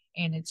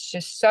 and it's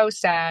just so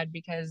sad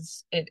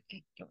because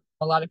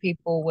a lot of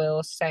people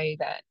will say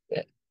that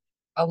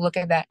oh, look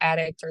at that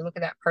addict or look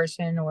at that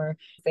person, or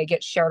if they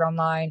get shared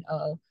online,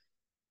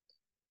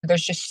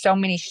 there's just so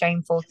many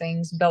shameful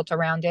things built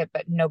around it,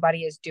 but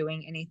nobody is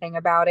doing anything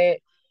about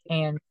it.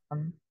 And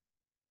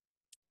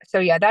so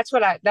yeah, that's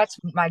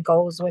my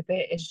goals with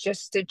it, is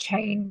just to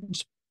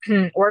change,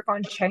 work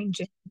on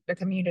changing the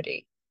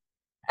community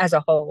as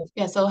a whole.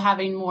 Yeah, so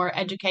having more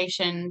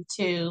education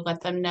to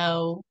let them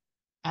know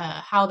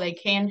how they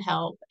can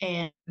help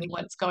and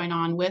what's going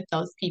on with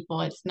those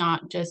people. It's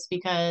not just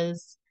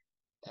because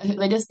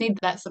they just need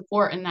that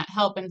support and that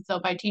help. And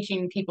so by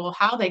teaching people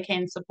how they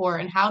can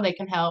support and how they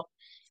can help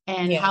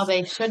and how Yes.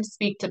 they should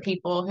speak to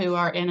people who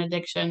are in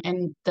addiction,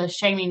 and the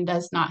shaming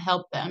does not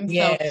help them. So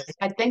Yes.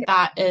 I think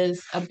that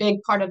is a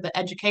big part of the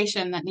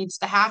education that needs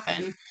to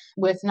happen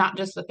with not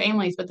just the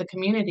families, but the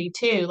community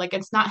too. Like,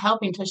 it's not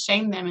helping to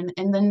shame them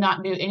and then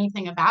not do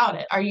anything about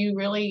it. Are you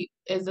really,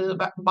 is it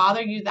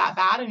bother you that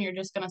bad and you're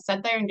just going to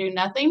sit there and do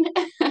nothing?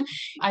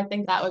 I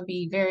think that would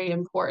be very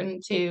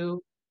important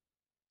to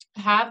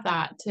have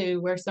that, to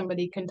where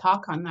somebody can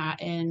talk on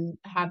that and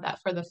have that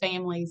for the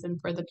families and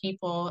for the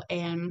people.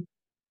 And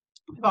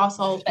we've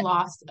also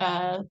lost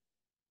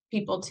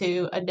people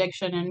to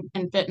addiction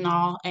and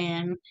fentanyl,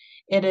 and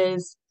it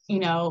is,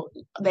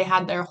 they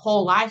had their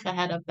whole life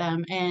ahead of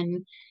them,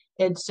 and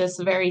it's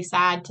just very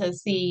sad to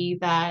see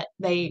that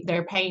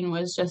their pain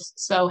was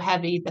just so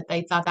heavy that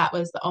they thought that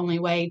was the only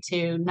way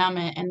to numb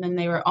it, and then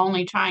they were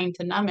only trying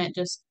to numb it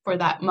just for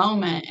that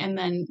moment, and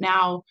then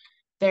now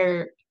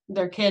their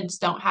their kids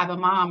don't have a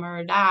mom or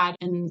a dad,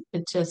 and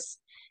it just,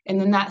 and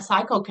then that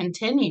cycle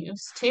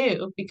continues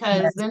too,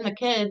 because Yes. then the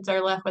kids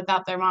are left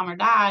without their mom or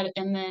dad,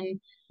 and then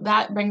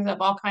that brings up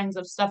all kinds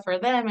of stuff for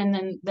them, and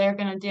then they're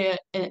going to do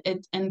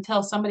it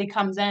until somebody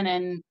comes in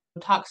and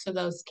talks to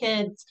those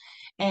kids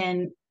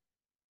and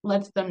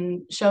lets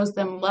them, shows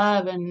them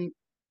love, and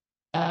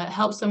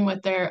helps them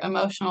with their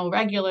emotional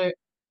regular,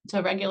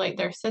 to regulate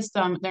their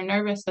system, their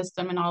nervous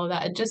system, and all of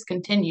that. It just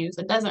continues.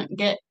 It doesn't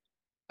get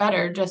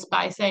better just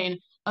by saying,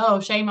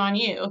 oh, shame on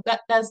you. That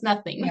does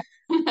nothing.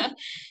 Yeah.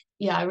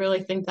 Yeah, I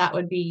really think that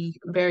would be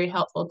very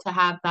helpful to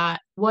have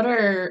that. What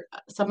are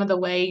some of the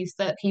ways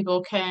that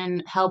people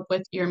can help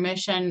with your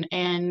mission?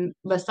 And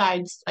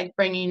besides like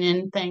bringing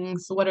in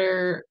things,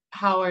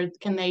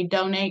 can they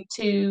donate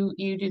to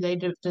you? Do they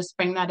just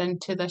bring that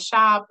into the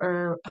shop,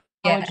 or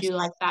how would Yes. you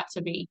like that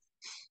to be?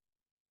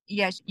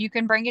 Yes, you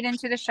can bring it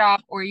into the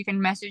shop or you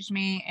can message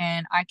me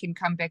and I can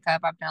come pick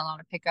up. I've done a lot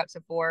of pickups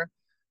before.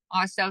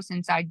 Also,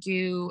 since I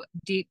do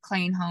deep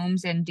clean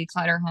homes and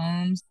declutter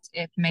homes,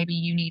 if maybe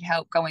you need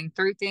help going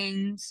through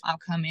things, I'll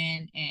come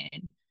in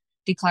and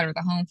declutter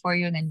the home for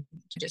you and then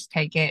just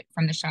take it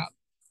from the shop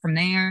from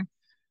there.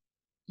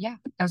 Yeah,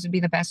 those would be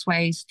the best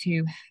ways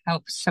to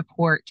help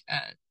support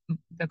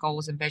the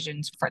goals and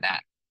visions for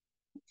that.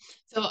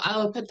 So I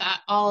will put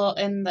that all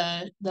in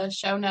the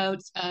show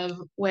notes of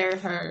where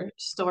her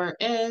store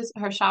is,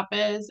 her shop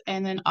is,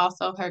 and then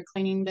also her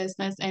cleaning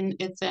business, and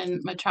it's in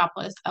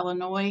Metropolis,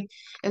 Illinois.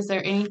 Is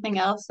there anything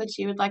else that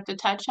you would like to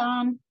touch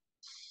on?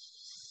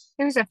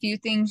 There's a few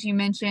things you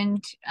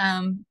mentioned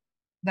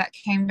that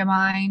came to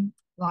mind,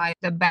 like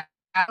the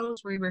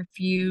battles we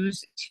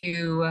refuse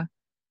to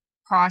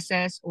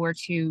process or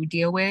to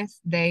deal with,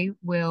 they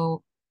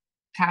will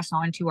pass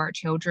on to our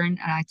children.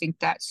 And I think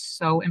that's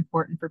so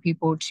important for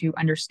people to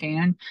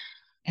understand.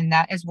 And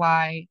that is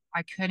why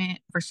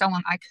for so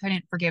long, I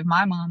couldn't forgive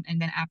my mom.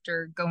 And then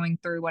after going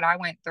through what I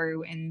went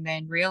through and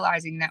then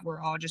realizing that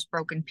we're all just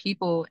broken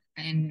people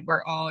and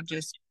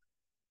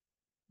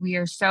we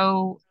are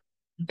so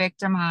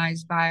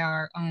victimized by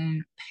our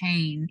own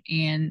pain.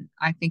 And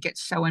I think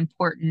it's so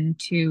important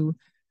to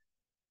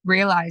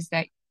realize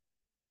that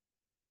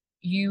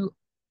you,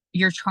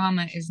 your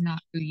trauma is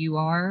not who you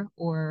are,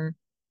 or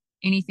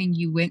anything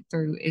you went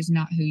through is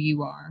not who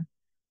you are.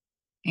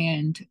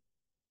 And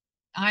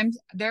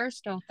there are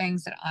still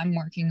things that I'm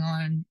working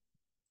on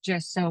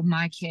just so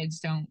my kids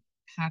don't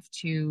have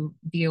to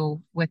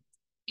deal with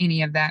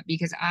any of that,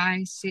 because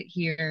I sit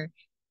here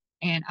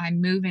and I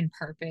move in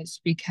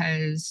purpose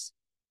because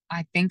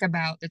I think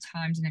about the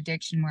times in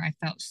addiction where I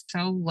felt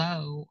so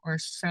low or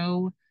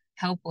so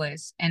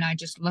helpless. And I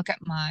just look at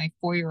my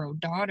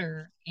 4-year-old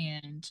daughter,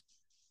 and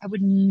I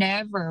would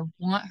never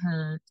want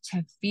her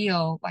to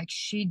feel like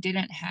she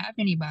didn't have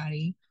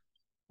anybody,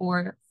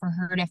 or for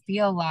her to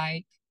feel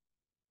like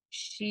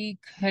she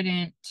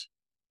couldn't,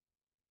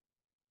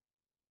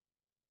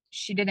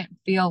 she didn't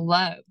feel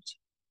loved.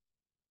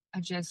 I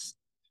just,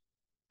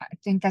 I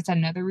think that's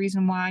another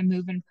reason why I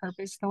move in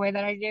purpose the way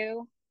that I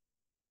do.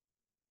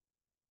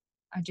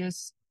 I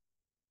just,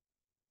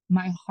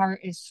 my heart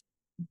is,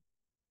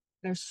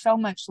 there's so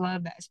much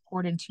love that is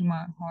poured into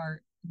my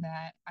heart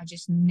that I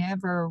just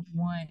never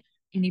want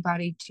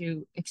anybody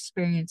to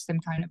experience them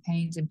kind of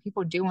pains. And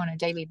people do on a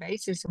daily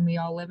basis, and we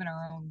all live in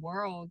our own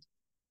world.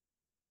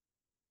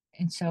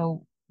 And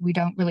so we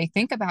don't really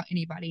think about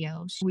anybody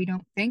else. We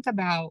don't think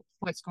about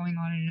what's going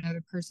on in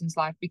another person's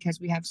life because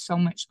we have so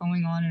much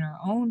going on in our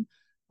own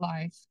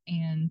life.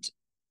 And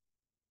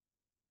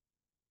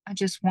I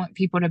just want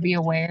people to be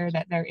aware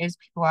that there is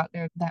people out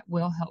there that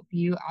will help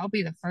you. I'll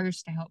be the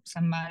first to help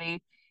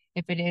somebody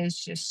if it is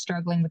just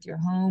struggling with your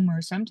home,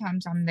 or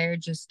sometimes I'm there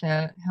just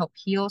to help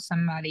heal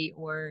somebody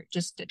or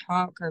just to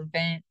talk or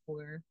vent,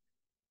 or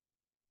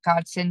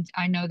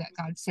I know that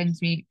God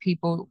sends me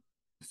people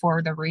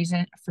for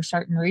for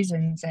certain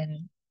reasons.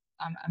 And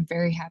I'm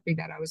very happy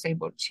that I was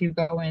able to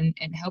go in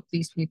and help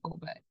these people.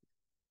 But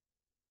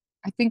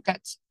I think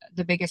that's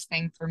the biggest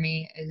thing for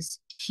me is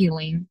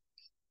healing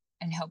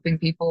and helping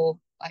people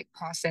like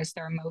process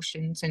their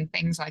emotions and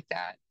things like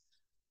that.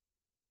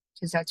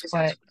 Because that's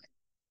what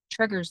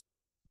triggers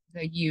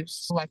the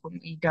use, like when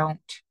we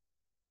don't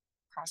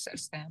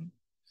process them.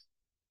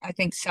 I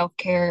think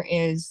self-care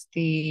is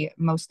the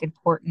most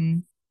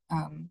important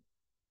um,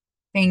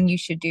 thing you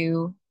should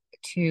do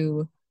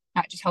to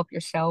not just help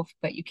yourself,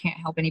 but you can't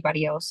help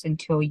anybody else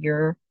until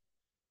you're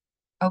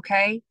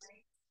okay.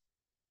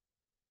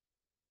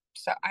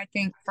 So I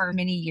think for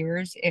many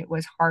years it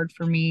was hard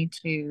for me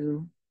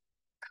to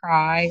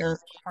cry or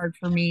hard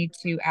for me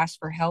to ask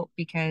for help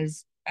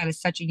because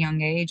such a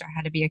young age, I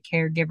had to be a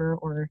caregiver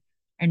or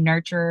a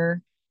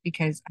nurturer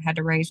because I had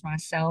to raise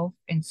myself.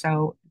 And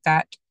so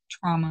that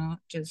trauma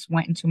just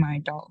went into my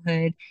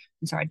adulthood.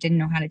 And so I didn't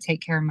know how to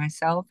take care of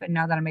myself. And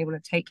now that I'm able to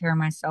take care of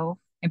myself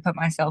and put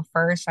myself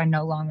first, I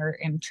no longer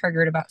am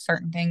triggered about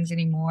certain things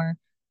anymore.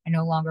 I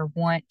no longer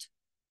want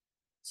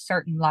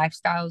certain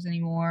lifestyles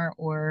anymore,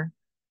 or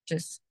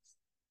just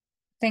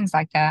things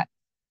like that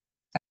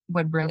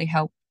would really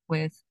help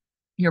with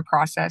your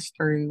process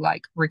through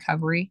like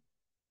recovery.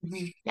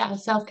 Mhm. Yeah,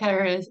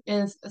 self-care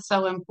is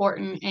so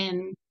important,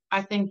 and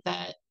I think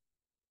that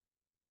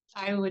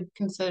I would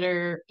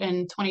consider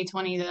in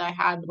 2020 that I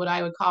had what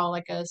I would call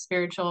like a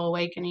spiritual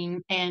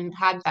awakening and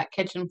had that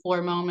kitchen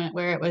floor moment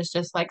where it was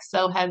just like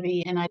so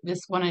heavy and I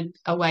just wanted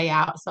a way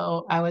out.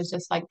 So I was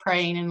just like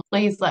praying and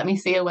please let me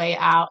see a way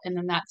out. And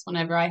then that's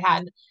whenever I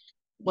had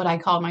what I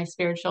call my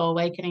spiritual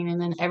awakening. And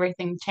then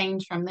everything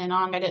changed from then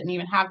on. I didn't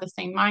even have the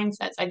same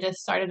mindsets. I just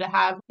started to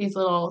have these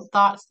little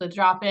thoughts to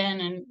drop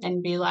in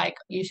and be like,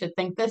 you should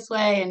think this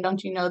way. And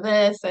don't you know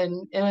this?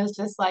 And it was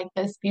just like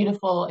this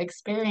beautiful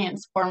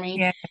experience for me.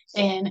 Yeah.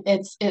 And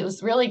it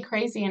was really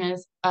crazy and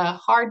is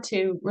hard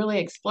to really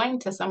explain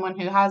to someone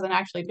who hasn't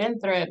actually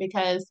been through it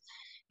because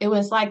it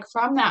was like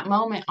from that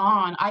moment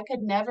on, I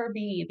could never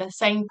be the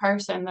same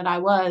person that I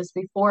was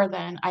before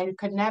then. I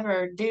could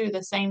never do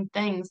the same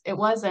things. It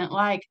wasn't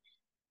like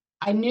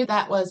I knew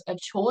that was a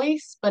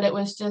choice, but it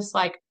was just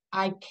like,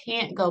 I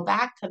can't go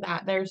back to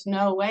that. There's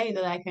no way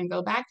that I can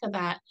go back to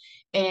that.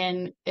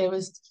 And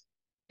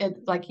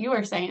like you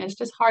were saying, it's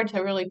just hard to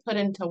really put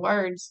into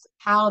words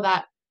how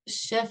that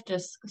shift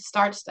just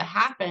starts to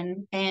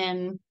happen.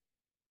 And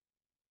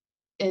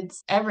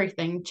it's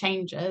everything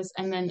changes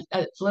and then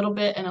a little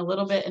bit and a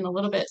little bit and a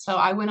little bit. So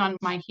I went on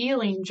my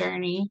healing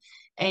journey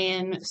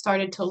and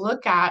started to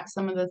look at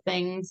some of the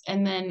things.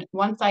 And then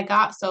once I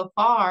got so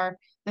far,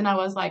 then I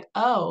was like,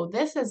 oh,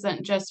 this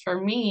isn't just for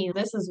me.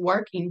 This is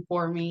working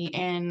for me.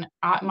 And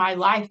my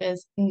life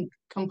is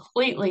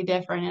completely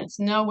different. It's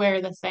nowhere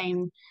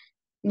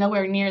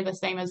near the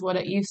same as what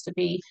it used to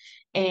be.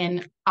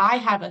 And I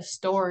have a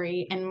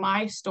story, and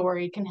my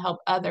story can help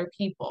other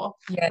people.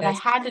 But I Yes.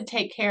 had to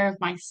take care of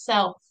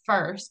myself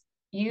first.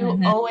 You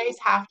Hmm. always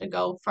have to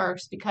go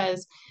first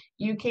because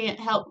you can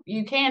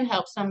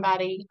help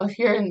somebody if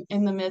you're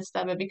in the midst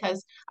of it.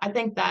 Because I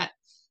think that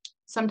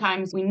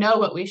sometimes we know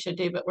what we should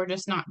do, but we're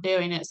just not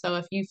doing it. So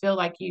if you feel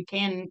like you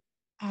can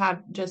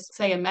have just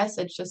say a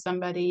message to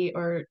somebody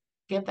or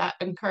give that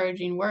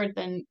encouraging word,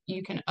 then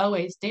you can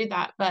always do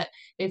that. But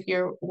if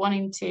you're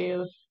wanting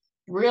to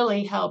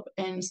really help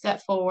and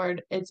step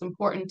forward, it's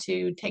important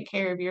to take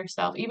care of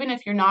yourself. Even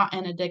if you're not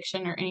in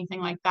addiction or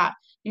anything like that,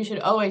 you should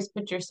always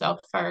put yourself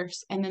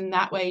first. And then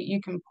that way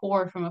you can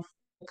pour from a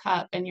full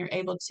cup and you're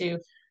able to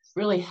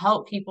really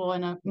help people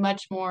in a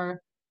much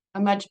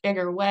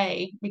bigger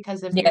way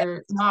because if Yeah.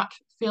 you're not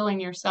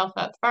filling yourself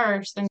up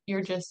first, then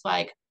you're just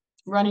like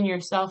running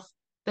yourself.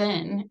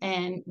 thin,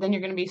 and then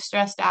you're going to be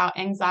stressed out,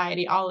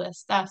 anxiety, all this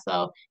stuff.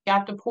 So you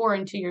have to pour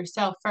into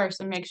yourself first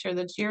and make sure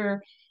that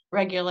you're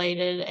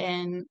regulated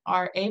and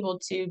are able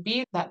to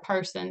be that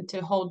person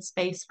to hold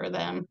space for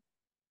them.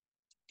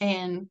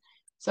 And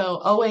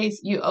so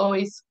you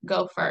always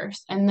go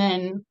first. And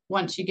then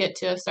once you get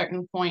to a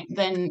certain point,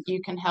 then you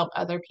can help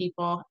other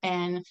people.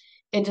 And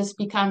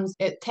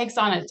it takes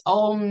on its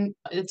own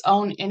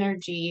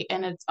energy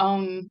and its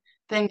own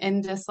thing.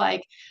 And just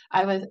like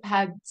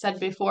had said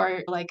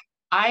before, like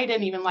I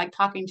didn't even like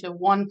talking to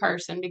one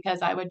person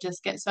because I would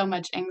just get so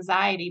much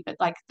anxiety. But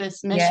like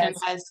this mission Yes.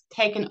 has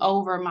taken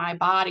over my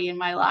body and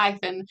my life,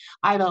 and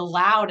I've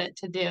allowed it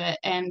to do it.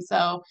 And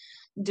so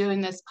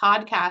doing this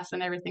podcast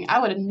and everything, I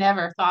would have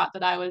never thought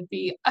that I would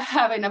be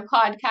having a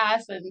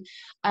podcast,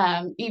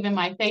 and even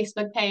my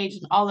Facebook page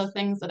and all the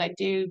things that I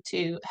do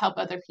to help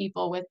other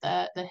people with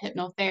the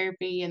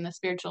hypnotherapy and the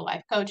spiritual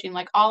life coaching,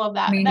 like all of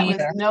that, Me that was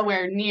neither.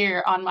 nowhere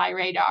near on my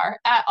radar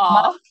at My,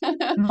 all.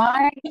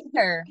 mine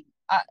either.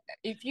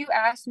 If you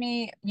asked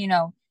me,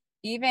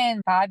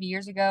 even 5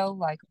 years ago,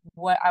 like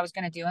what I was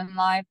going to do in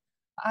life,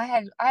 I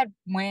had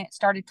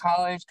started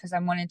college because I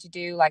wanted to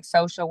do like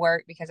social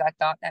work because I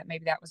thought that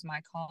maybe that was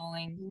my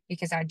calling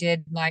because I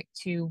did like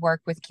to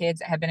work with kids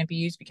that have been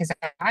abused because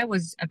I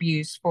was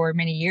abused for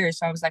many years.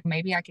 So I was like,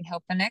 maybe I can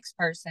help the next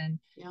person.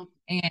 Yeah.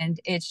 And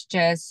it's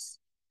just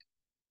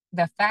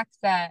the fact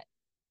that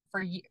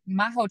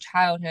my whole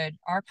childhood,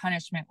 our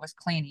punishment was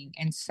cleaning.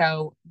 And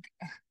so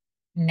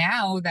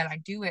now that I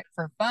do it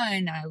for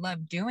fun, I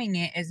love doing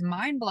it is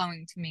mind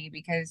blowing to me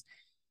because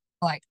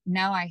like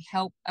now I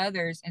help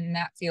others in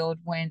that field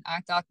when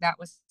I thought that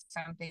was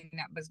something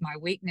that was my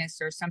weakness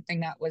or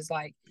something that was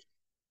like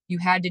you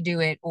had to do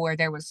it or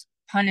there was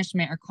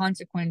punishment or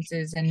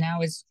consequences and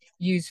now is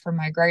used for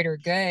my greater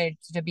good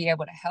to be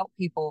able to help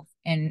people.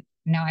 And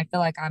now I feel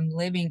like I'm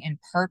living in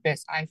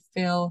purpose. I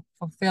feel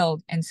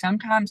fulfilled. And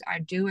sometimes I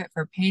do it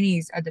for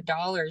pennies of the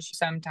dollars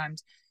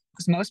sometimes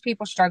because most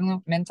people struggling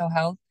with mental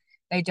health,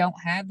 they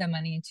don't have the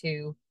money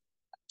to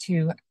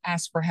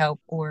ask for help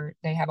or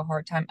they have a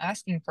hard time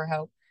asking for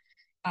help.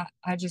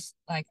 I just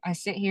like I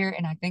sit here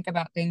and I think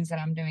about things that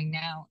I'm doing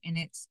now and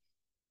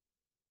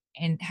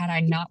had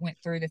I not went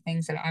through the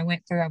things that I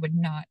went through, I would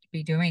not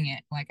be doing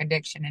it like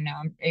addiction. And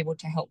now I'm able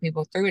to help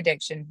people through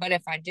addiction. But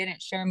if I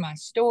didn't share my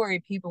story,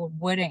 people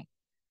wouldn't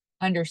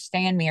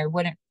understand me or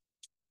wouldn't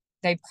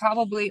they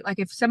probably like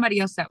if somebody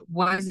else that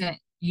wasn't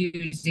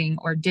using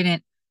or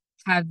didn't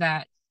have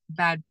that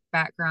bad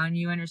background,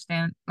 you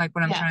understand like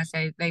what I'm Yeah. trying to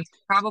say, they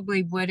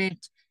probably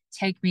wouldn't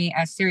take me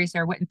as serious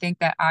or wouldn't think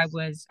that I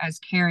was as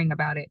caring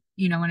about it.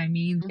 You know what I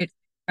mean? It's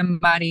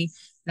somebody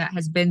that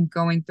has been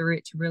going through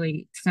it to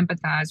really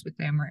sympathize with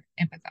them or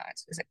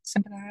empathize. Is it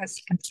sympathize?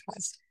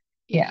 Empathize.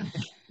 Yeah.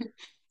 Yeah.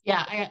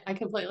 Yeah, I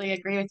completely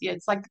agree with you.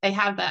 It's like they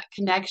have that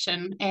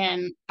connection.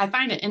 And I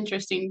find it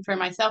interesting for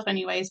myself,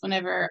 anyways,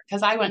 whenever,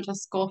 because I went to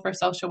school for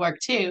social work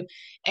too.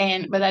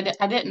 But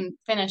I didn't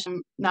finish.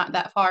 I'm not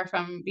that far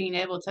from being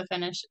able to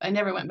finish. I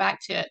never went back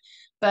to it.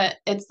 But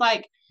it's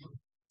like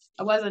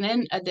I wasn't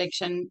in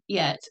addiction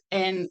yet.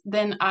 And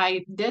then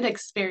I did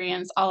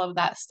experience all of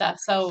that stuff.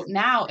 So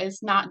now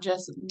it's not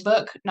just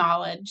book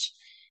knowledge,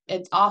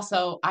 it's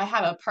also, I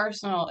have a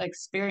personal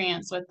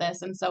experience with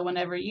this. And so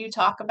whenever you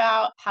talk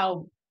about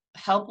how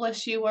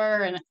helpless you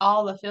were and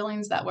all the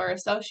feelings that were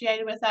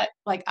associated with that,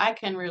 like I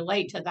can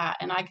relate to that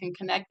and I can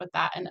connect with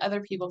that, and other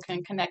people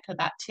can connect to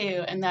that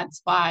too. And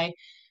that's why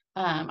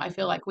I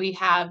feel like we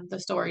have the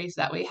stories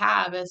that we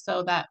have is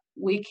so that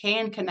we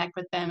can connect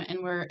with them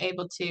and we're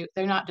able to,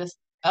 they're not just,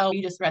 oh,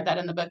 you just read that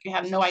in the book. You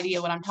have no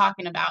idea what I'm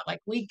talking about. Like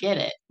we get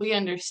it, we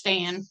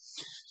understand.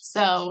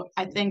 So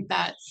I think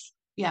that's,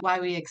 yeah, why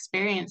we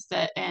experienced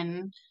it,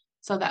 and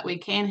so that we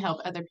can help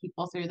other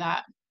people through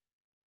that.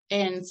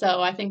 And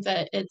so I think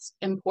that it's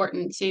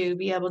important to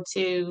be able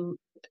to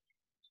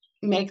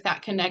make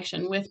that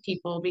connection with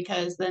people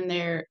because then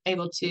they're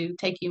able to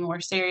take you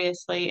more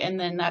seriously, and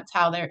then that's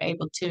how they're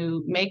able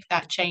to make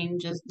that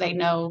change is they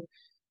know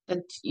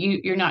that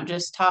you're not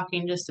just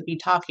talking just to be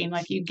talking,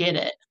 like you get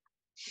it.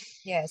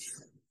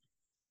 Yes.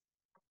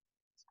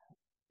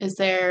 Is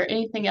there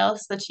anything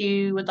else that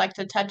you would like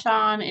to touch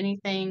on,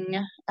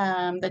 anything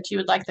that you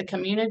would like the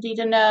community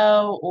to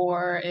know,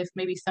 or if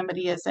maybe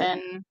somebody is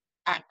in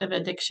active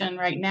addiction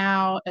right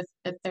now,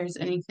 if there's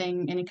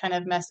anything, any kind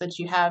of message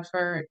you have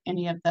for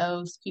any of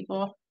those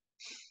people?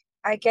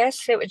 I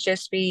guess it would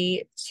just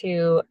be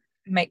to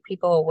make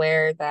people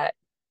aware that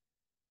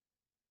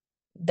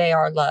they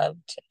are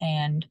loved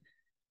and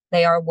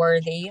they are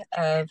worthy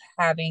of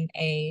having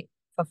a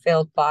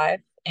fulfilled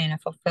life. And a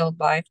fulfilled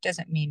life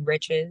doesn't mean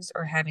riches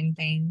or having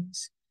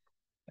things.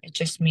 It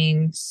just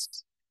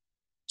means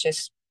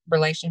just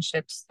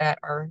relationships that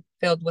are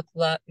filled with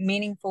love,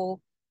 meaningful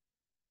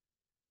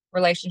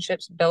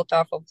relationships built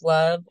off of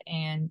love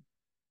and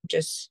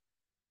just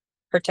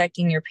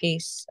protecting your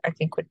peace, I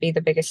think would be the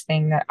biggest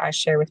thing that I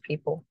share with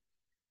people.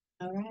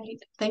 All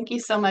right. Thank you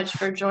so much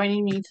for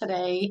joining me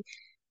today.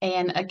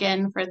 And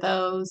again, for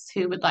those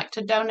who would like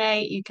to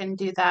donate, you can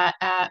do that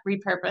at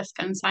Repurpose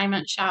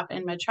Consignment Shop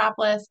in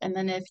Metropolis. And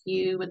then if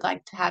you would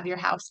like to have your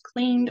house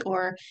cleaned,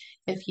 or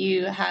if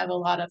you have a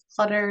lot of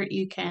clutter,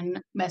 you can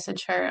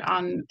message her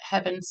on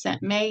Heaven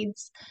Sent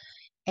Maids.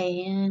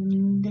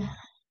 And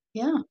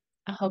yeah,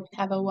 I hope you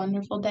have a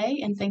wonderful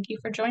day, and thank you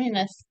for joining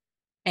us.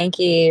 Thank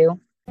you.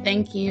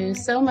 Thank you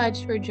so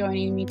much for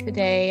joining me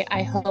today.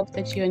 I hope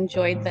that you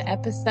enjoyed the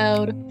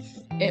episode.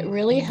 It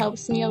really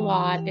helps me a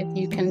lot if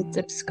you can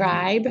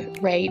subscribe,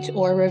 rate,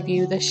 or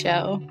review the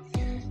show.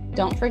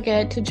 Don't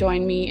forget to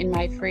join me in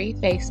my free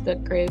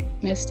Facebook group,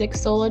 Mystic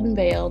Soul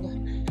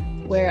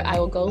Unveiled, where I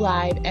will go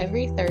live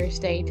every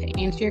Thursday to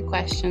answer your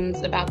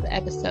questions about the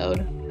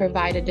episode,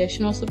 provide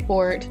additional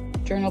support,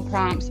 journal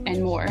prompts,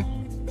 and more.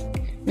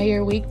 May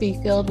your week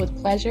be filled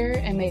with pleasure,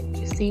 and may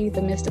you see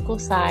the mystical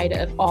side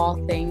of all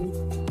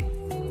things.